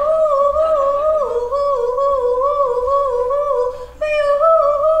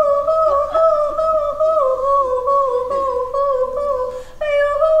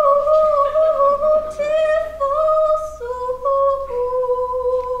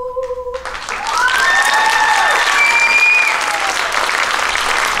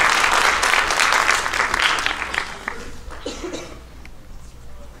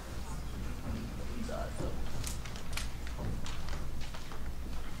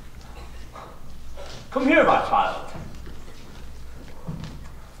 Come here, my child.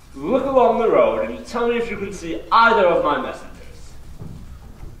 Look along the road and tell me if you can see either of my messengers.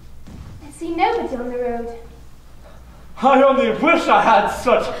 I see nobody on the road. I only wish I had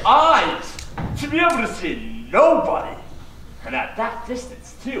such eyes to be able to see nobody. And at that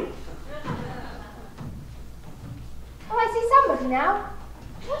distance, too. Oh, I see somebody now.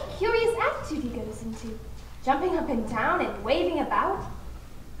 What a curious attitude he goes into. Jumping up and down and waving about.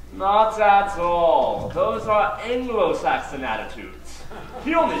 Not at all. Those are Anglo-Saxon attitudes.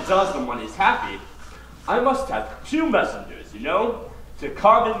 He only does them when he's happy. I must have two messengers, you know, to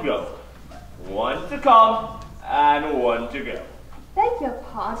come and go. One to come and one to go. Beg your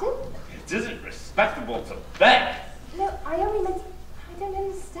pardon? It isn't respectable to beg. No, I only meant, I don't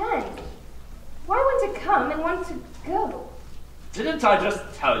understand. Why one to come and one to go? Didn't I just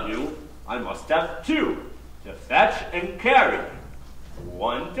tell you I must have two to fetch and carry?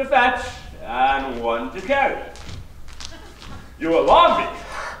 One to fetch and one to carry. You alarm me.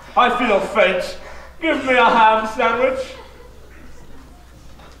 I feel faint. Give me a ham sandwich.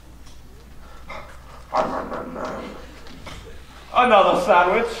 Another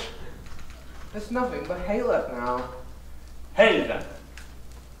sandwich. There's nothing but hay left now. Hay then.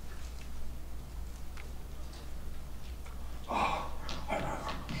 Oh.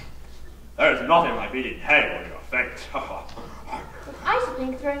 There's nothing like eating hay when you're faint. I should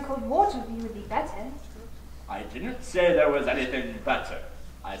think throwing cold water over you would be better. I didn't say there was anything better.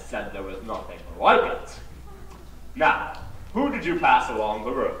 I said there was nothing like it. Now, who did you pass along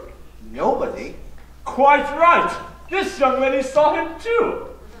the road? Nobody. Quite right. This young lady saw him too.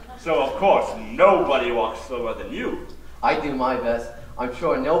 So of course, nobody walks slower than you. I do my best. I'm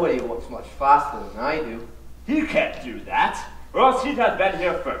sure nobody walks much faster than I do. He can't do that, or else he'd have been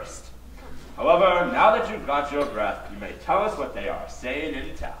here first. However, now that you've got your breath, you may tell us what they are saying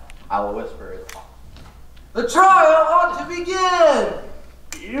in town. I will whisper it. The trial ought to begin!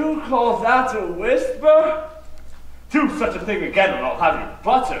 You call that a whisper? Do such a thing again and I'll have you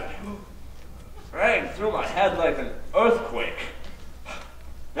buttered. Rang through my head like an earthquake.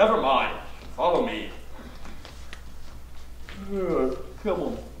 Never mind. Follow me. Come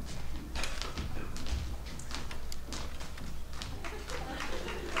on.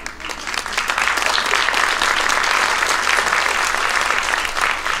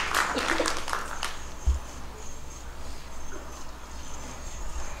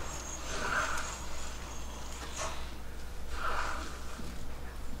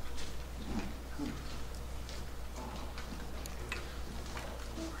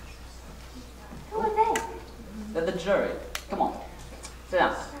 The jury. Come on. Sit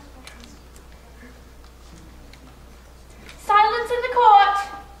down. Silence in the court.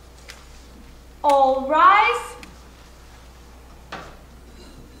 All rise.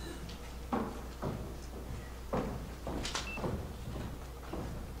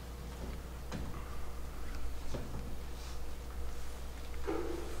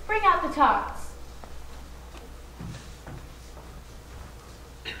 Bring out the tarts.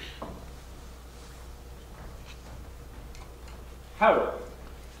 Harold,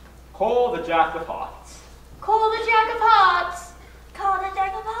 call the Jack of Hearts. Call the Jack of Hearts. Call the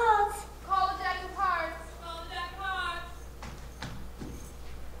Jack of Hearts. Call the Jack of Hearts. Call the Jack of Hearts.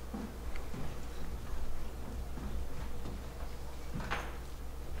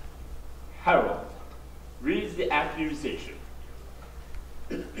 Harold, reads the accusation.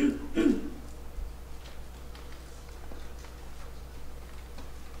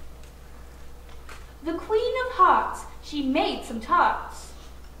 The Queen of Hearts, she made some tarts.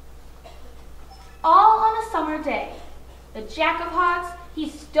 All on a summer day, the Jack of Hearts, he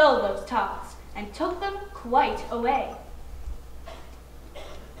stole those tarts and took them quite away.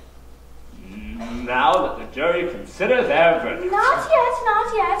 Now let the jury consider their verdict. Not yet,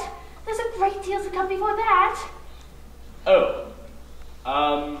 not yet. There's a great deal to come before that.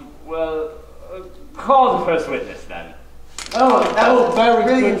 Call the first witness then. Very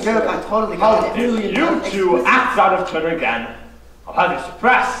brilliant joke. I totally got it. If you two act out of turn again, I'll have you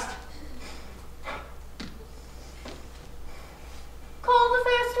suppressed. Call the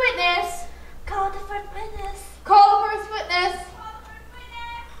first witness. Call the first witness. Call the first witness.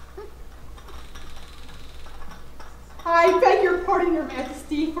 I beg your pardon, Your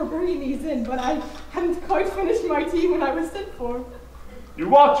Majesty, for bringing these in, but I hadn't quite finished my tea when I was sent for.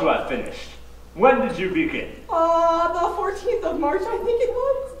 You ought to have finished. When did you begin? The 14th of March, I think it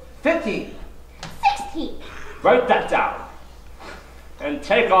was. 15. 16. Write that down. And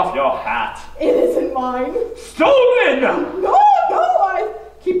take off your hat. It isn't mine. Stolen! No, I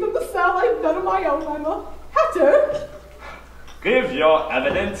keep them to sell. I've none of my own. I'm a hatter. Give your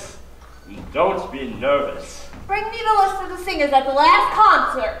evidence. And don't be nervous. Bring me the list of the singers at the last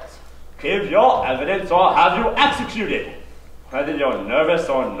concert. Give your evidence or I'll have you executed, whether you're nervous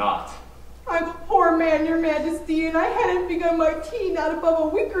or not. I'm a poor man, Your Majesty, and I hadn't begun my tea not above a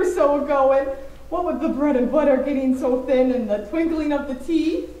week or so ago, and what with the bread and butter getting so thin and the twinkling of the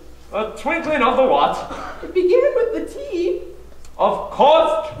tea? The twinkling of the what? It began with the tea. Of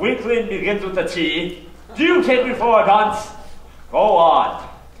course twinkling begins with the tea. Do you take me for a dunce? Go on.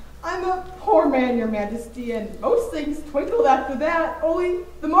 I'm a poor man, Your Majesty, and most things twinkled after that, only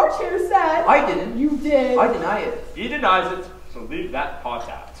the March Hare said... I didn't. You did. I deny it. He denies it, so leave that part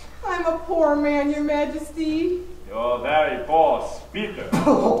out. I'm a poor man, Your Majesty. You're a very poor speaker.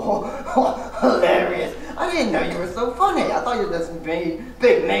 Hilarious. I didn't know you were so funny. I thought you were this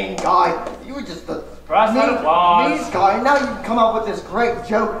big main guy. You were just the mean guy. And now you come up with this great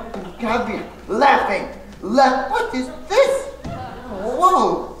joke and have me laughing. What is this?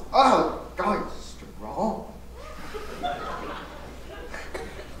 Whoa. Oh, God, strong.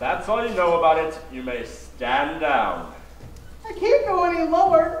 That's all you know about it. You may stand down. I can't go any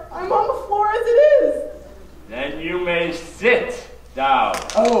lower. I'm on the floor as it is. Then you may sit down.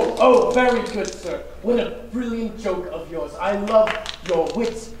 Oh, very good, sir. What a brilliant joke of yours. I love your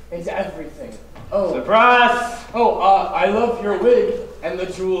wit and everything. Oh. Surprise! I love your wig and the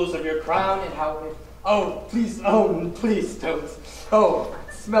jewels of your crown and how it... please don't. Oh,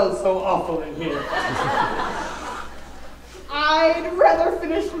 it smells so awful in here. I'd rather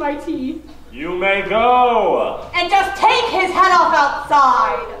finish my tea. You may go. And just take his head off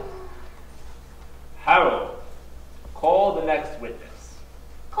outside. Harold, call the next witness.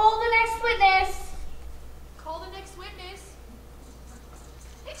 Call the next witness. Call the next witness.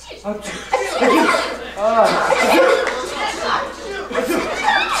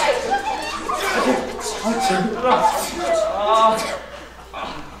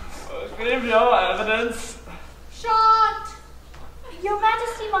 Give your evidence. Shant! Your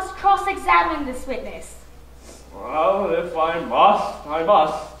Majesty must cross-examine this witness. Well, if I must, I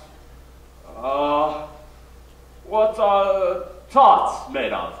must. What are tarts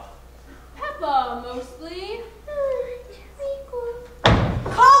made of? Peppa, mostly.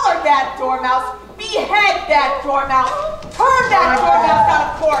 Collar that dormouse! Behead that dormouse! Turn that dormouse out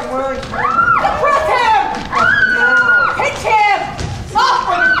of court! Suppress him! Pinch him! Soft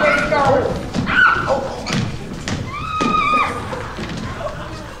for the big girl!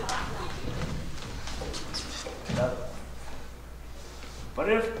 But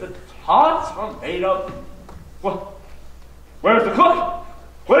if the tarts are made of... What? Where's the cook?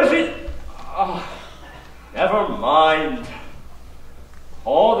 Where is she? Never mind.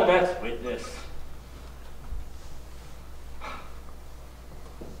 Call the next witness.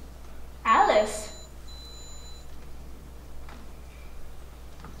 Alice.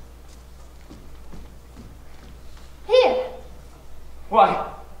 Here.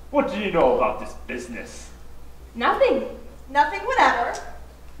 Why, what do you know about this business? Nothing. Nothing whatever.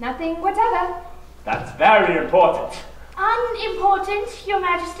 Nothing whatever. That's very important. Unimportant, Your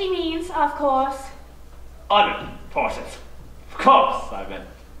Majesty means, of course. Unimportant. Of course, I meant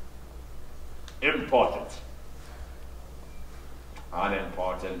important.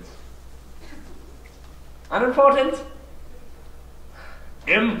 Unimportant. Unimportant.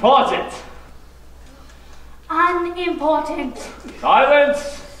 Important. Unimportant.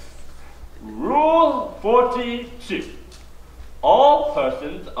 Silence. Rule 42. All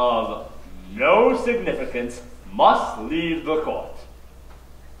persons of no significance must leave the court.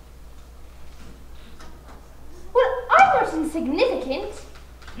 Well, I'm not insignificant.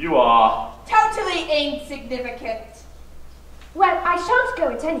 You are. Totally insignificant. Well, I shan't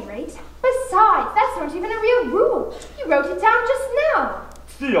go at any rate. Besides, that's not even a real rule. You wrote it down just now.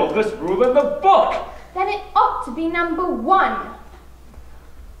 The oldest rule in the book. Then it ought to be number 1.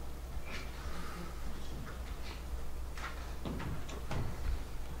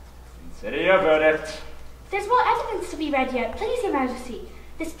 Consider your verdict. There's more evidence to be read yet, please, Your Majesty.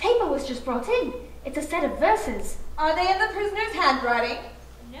 This paper was just brought in. It's a set of verses. Are they in the prisoner's handwriting?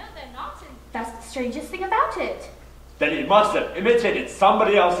 No, they're not. That's the strangest thing about it. Then he must have imitated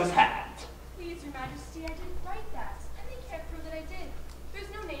somebody else's hand. Please, Your Majesty, I didn't write that, and they can't prove that I did. There's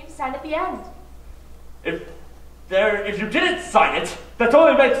no name signed at the end. If you didn't sign it, that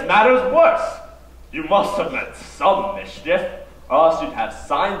only makes matters worse. You must have meant some mischief, or else you'd have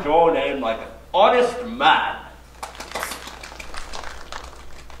signed your name like an honest man.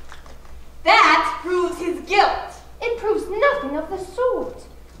 That proves his guilt. It proves nothing of the sort.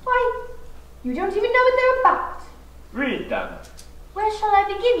 Why, you don't even know what they're about. Read them. Where shall I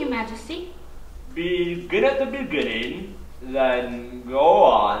begin, Your Majesty? Begin at the beginning, then go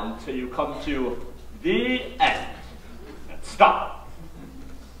on till you come to the end. And stop.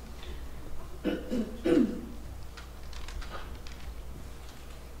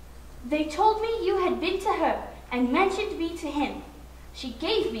 They told me you had been to her and mentioned me to him. She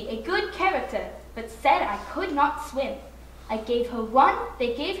gave me a good character, but said I could not swim. I gave her 1,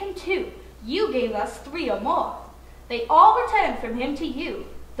 they gave him 2. You gave us 3 or more. They all returned from him to you,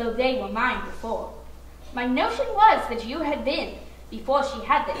 though they were mine before. My notion was that you had been, before she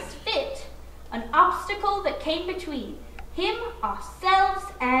had this fit, an obstacle that came between him, ourselves,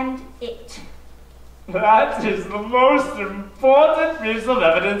 and it. That is the most important piece of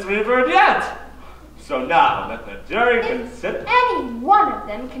evidence we've heard yet. So now let the jury consider. Any one of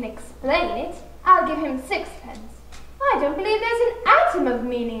them can explain it. I'll give him 6 pence. I don't believe there's an atom of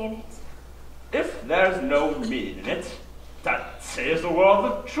meaning in it. If there's no meaning in it, that saves the world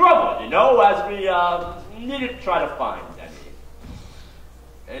of trouble, you know, as we needn't try to find any.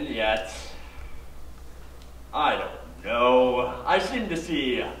 And yet, I don't know. I seem to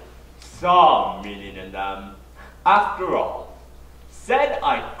see some meaning in them. After all, said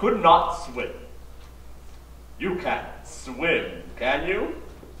I could not swim. You can't swim, can you?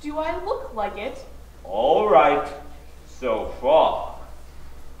 Do I look like it? All right, so far.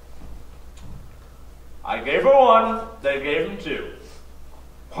 I gave her 1, they gave him 2.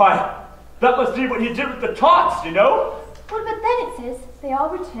 Why, that must be what he did with the tarts, you know? Well, but then it says they all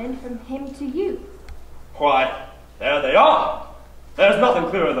returned from him to you. Why, there they are. There's nothing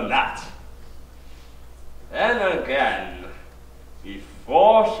clearer than that. Then again,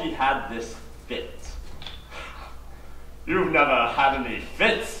 before she had this fit. You've never had any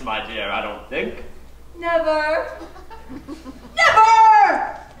fits, my dear, I don't think. Never.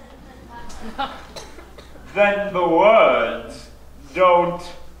 Never! Then the words don't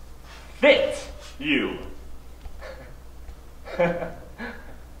fit you.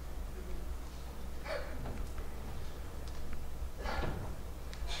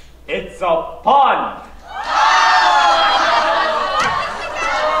 It's a pun.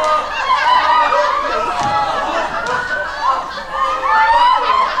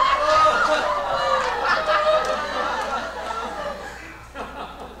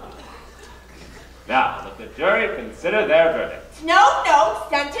 Now, let the jury consider their verdict. No,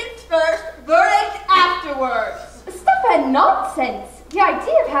 sentence first, verdict afterwards. Stop that nonsense. The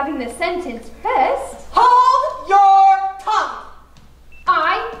idea of having the sentence first. Hold your tongue.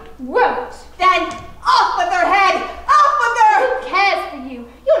 I won't. Then off with her head! Off with her! Who cares for you?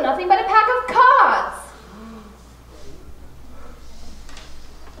 You're nothing but a pack of cards.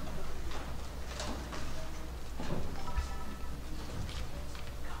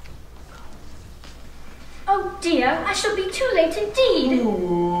 Oh dear, I shall be too late indeed.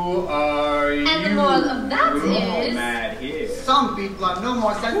 Who are you? And the moral of that We're all is... mad here. Some people have no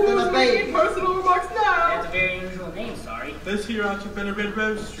more sense than a baby. Personal remarks now. It's a very unusual name, sorry. This here ought to have been a red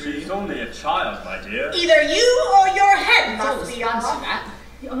rose tree. She's only a child, my dear. Either you or your head It's all must the be Spencer, off. that.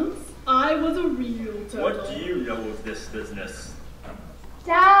 Once I was a real turtle. What do you know of this business?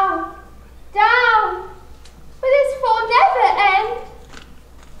 Down, down. But this will never end.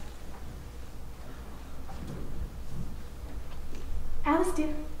 Alice dear,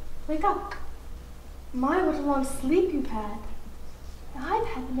 wake up. My, what a long sleep you've had. I've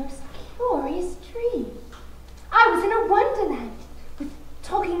had the most curious dream. I was in a wonderland with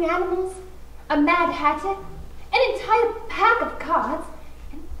talking animals, a mad hatter, an entire pack of cards,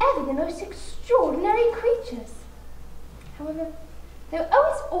 and ever the most extraordinary creatures. However, they were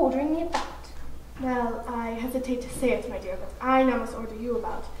always ordering me about. Well, I hesitate to say it, my dear, but I now must order you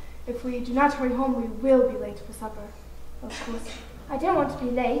about. If we do not hurry home, we will be late for supper. Of course, I don't want to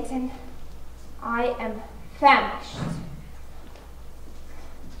be late, and I am famished.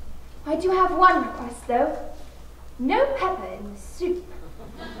 I do have one request, though. No pepper in the soup.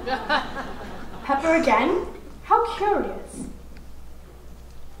 Pepper again? How curious.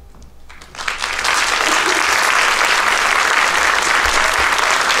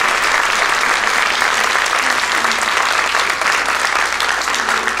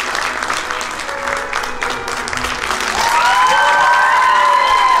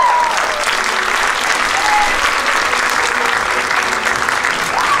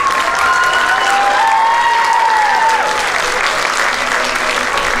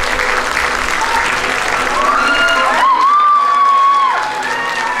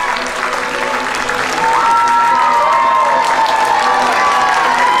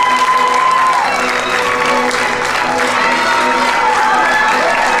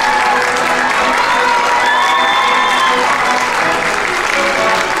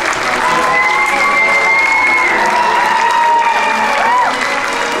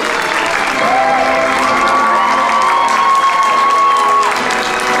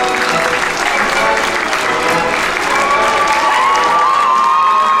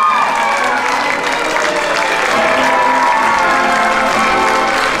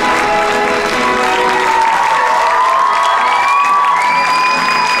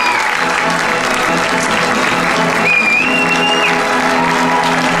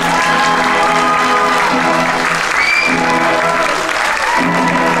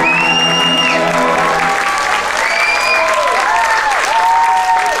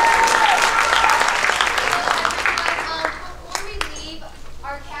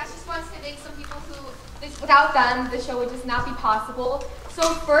 Without them, the show would just not be possible.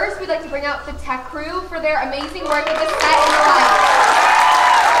 So first, we'd like to bring out the tech crew for their amazing work with the set and the lights.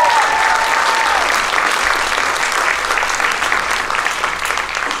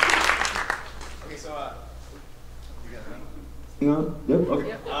 Okay, so, Hang on. Yep.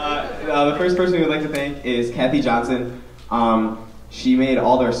 Okay. The first person we would like to thank is Kathy Johnson. She made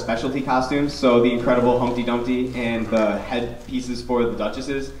all their specialty costumes, so the incredible Humpty Dumpty and the headpieces for the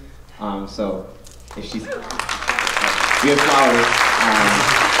Duchesses. So if she's, we have flowers.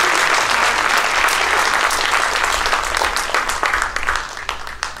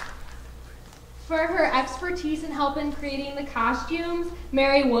 For her expertise in helping creating the costumes,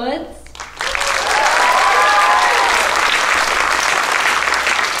 Mary Woods.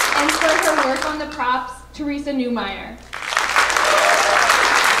 And for her work on the props, Teresa Newmeyer.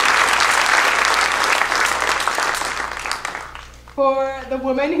 For the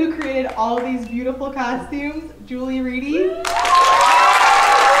woman who created all of these beautiful costumes, Julie Reedy.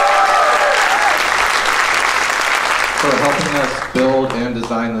 For helping us build and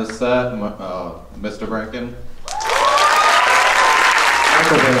design this set, Mr. Brankin.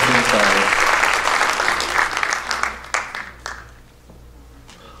 Michael Brankin, sorry.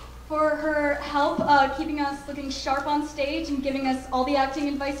 For her help keeping us us looking sharp on stage and giving us all the acting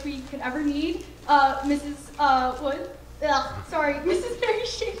advice we could ever need, Mrs. Wood. Sorry, Mrs. Mary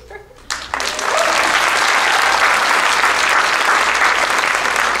Schaefer.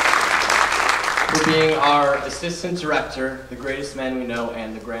 For being our assistant director, the greatest man we know,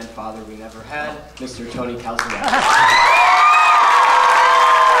 and the grandfather we never had, Mr. Tony Calzaghe.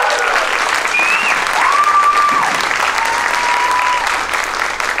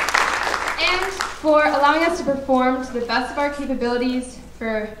 For allowing us to perform to the best of our capabilities,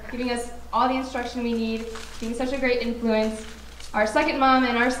 for giving us all the instruction we need, being such a great influence, our second mom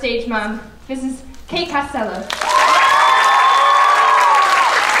and our stage mom, Mrs. Kate Costello.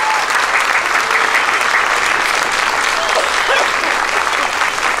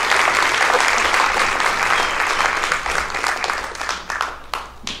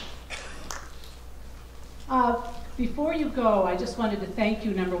 Before you go, I just wanted to thank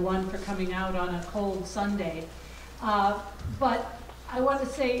you, number one, for coming out on a cold Sunday. But I want to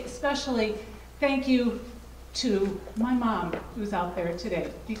say especially thank you to my mom, who's out there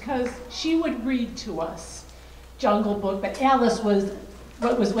today, because she would read to us Jungle Book, but Alice was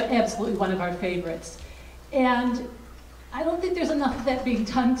absolutely one of our favorites. And I don't think there's enough of that being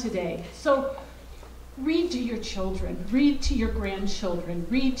done today. So read to your children, read to your grandchildren,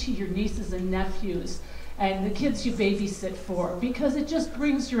 read to your nieces and nephews, and the kids you babysit for, because it just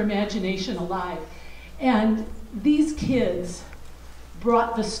brings your imagination alive. And these kids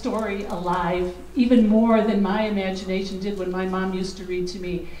brought the story alive even more than my imagination did when my mom used to read to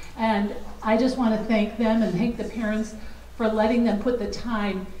me. And I just want to thank them and thank the parents for letting them put the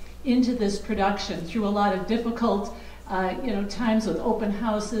time into this production through a lot of difficult times with open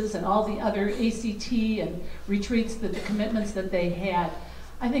houses and all the other ACT and retreats, the commitments that they had.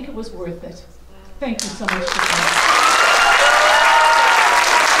 I think it was worth it. Thank you so much for coming.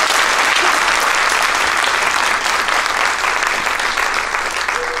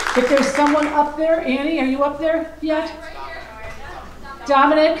 If there's someone up there, Annie, are you up there yet?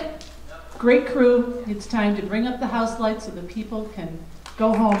 Dominic, great crew. It's time to bring up the house lights so the people can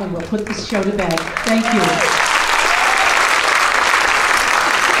go home and we'll put this show to bed. Thank you.